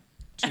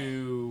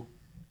to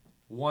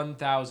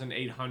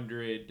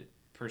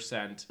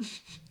 1,800%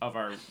 of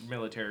our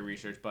military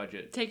research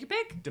budget, Take your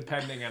pick.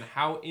 depending on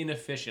how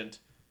inefficient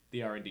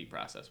the R&D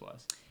process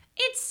was.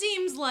 It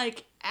seems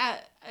like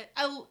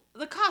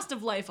the cost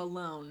of life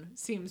alone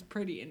seems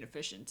pretty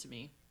inefficient to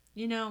me.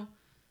 You know,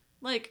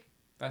 like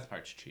That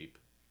part's cheap.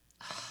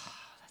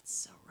 that's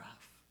so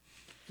rough.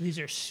 These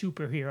are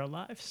superhero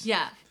lives.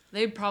 Yeah,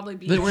 they'd probably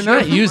be. That we're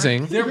not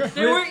using. They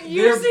weren't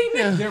using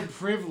They're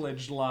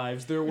privileged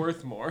lives. They're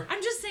worth more.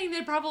 I'm just saying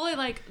they probably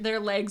like their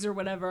legs or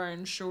whatever are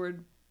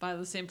insured by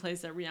the same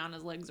place that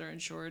Rihanna's legs are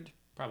insured.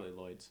 Probably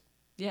Lloyd's.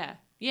 Yeah,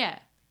 yeah.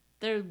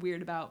 They're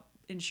weird about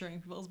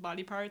insuring people's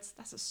body parts.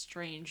 That's a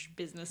strange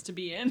business to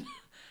be in.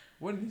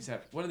 One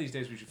of these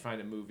days we should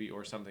find a movie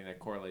or something that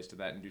correlates to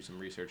that and do some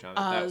research on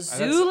it.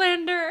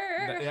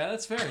 Zoolander. Yeah,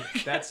 that's fair.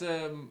 That's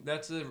a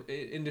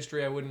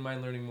industry I wouldn't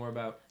mind learning more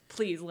about.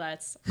 Please,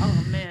 let's.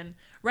 Oh, man.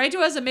 Write to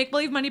us at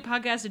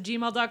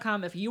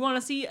makebelievemoneypodcast@gmail.com if you want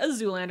to see a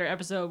Zoolander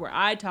episode where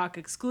I talk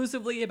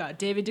exclusively about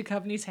David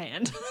Duchovny's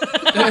hand.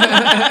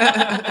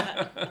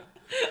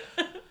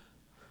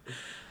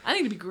 I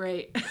think it'd be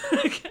great.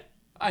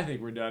 I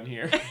think we're done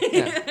here. Anybody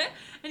have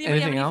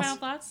Anything any else? final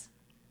thoughts?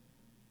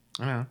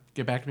 I don't know.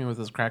 Get back to me with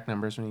those crack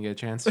numbers when you get a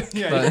chance.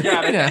 Yeah, But, you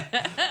got it.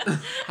 yeah.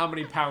 How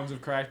many pounds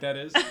of crack that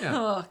is? Yeah.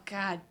 Oh,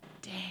 God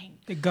dang.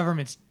 The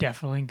government's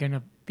definitely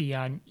gonna be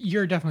on.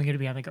 You're definitely gonna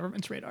be on the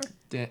government's radar.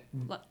 Like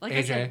I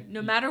AJ. said,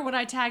 no matter what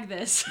I tag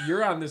this.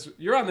 You're on this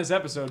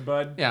episode,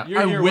 bud. Yeah,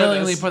 You're I here with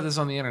willingly us. put this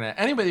on the internet.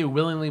 Anybody who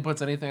willingly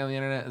puts anything on the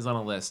internet is on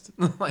a list.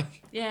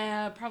 Like,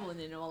 Yeah, probably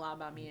they know a lot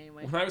about me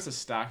anyway. When I was a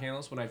stock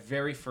analyst, when I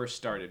very first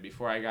started,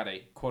 before I got a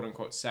quote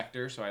unquote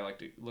sector, so I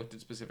looked at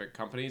specific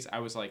companies, I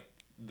was like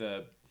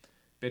the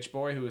bitch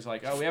boy who was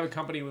like, "Oh, we have a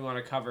company we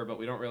want to cover, but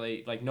we don't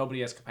really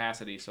nobody has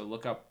capacity, so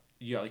look up.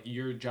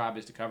 Your job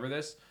is to cover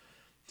this."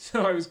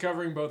 So I was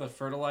covering both a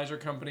fertilizer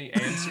company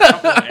and a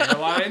couple of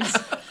airlines.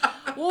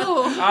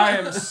 Whoa. I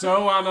am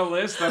so on a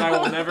list that I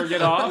will never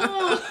get off.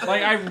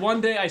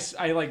 One day I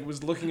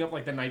was looking up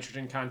the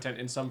nitrogen content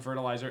in some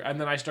fertilizer,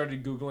 and then I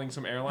started Googling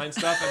some airline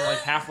stuff, and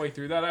halfway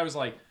through that I was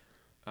like,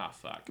 oh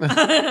fuck.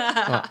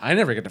 well, I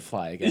never get to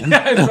fly again.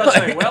 Yeah, I was about to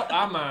say, well,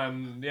 I'm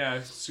on.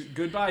 Yeah,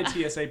 goodbye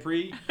TSA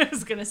pre. I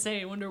was gonna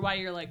say, I wonder why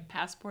your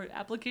passport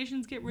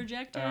applications get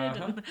rejected.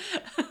 Uh-huh.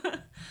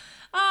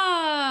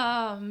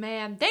 Oh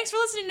man! Thanks for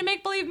listening to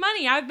Make Believe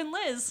Money. I've been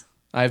Liz.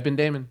 I've been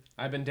Damon.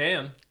 I've been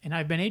Dan. And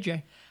I've been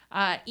AJ.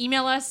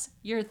 Email us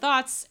your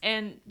thoughts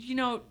and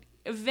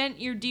vent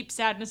your deep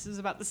sadnesses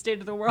about the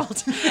state of the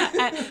world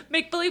at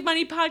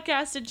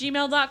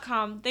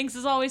makebelievemoneypodcast@gmail.com. Thanks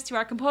as always to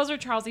our composer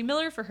Charles E.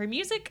 Miller for her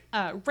music.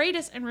 Rate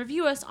us and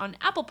review us on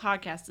Apple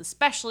Podcasts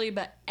especially,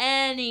 but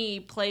any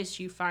place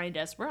you find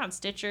us. We're on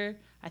Stitcher.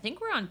 I think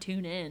we're on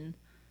TuneIn.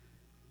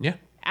 Yeah.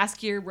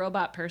 Ask your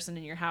robot person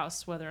in your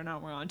house whether or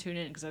not we're on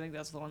TuneIn, because I think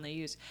that's the one they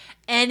use.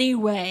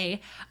 Anyway,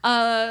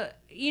 write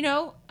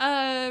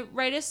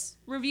us,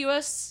 review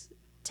us,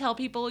 tell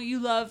people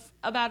you love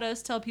about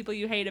us, tell people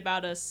you hate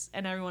about us,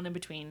 and everyone in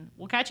between.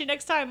 We'll catch you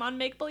next time on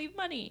Make Believe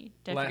Money.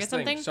 Did I Last forget thing,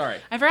 something? sorry.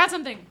 I forgot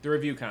something. The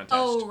review contest.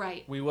 Oh,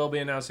 right. We will be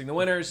announcing the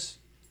winners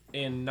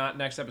in not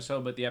next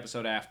episode, but the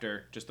episode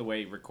after. Just the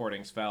way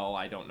recordings fell,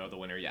 I don't know the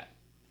winner yet.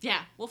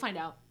 Yeah, we'll find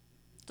out.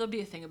 There'll be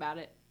a thing about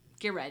it.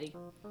 Get ready.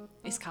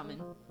 It's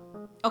coming.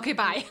 Okay,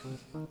 bye.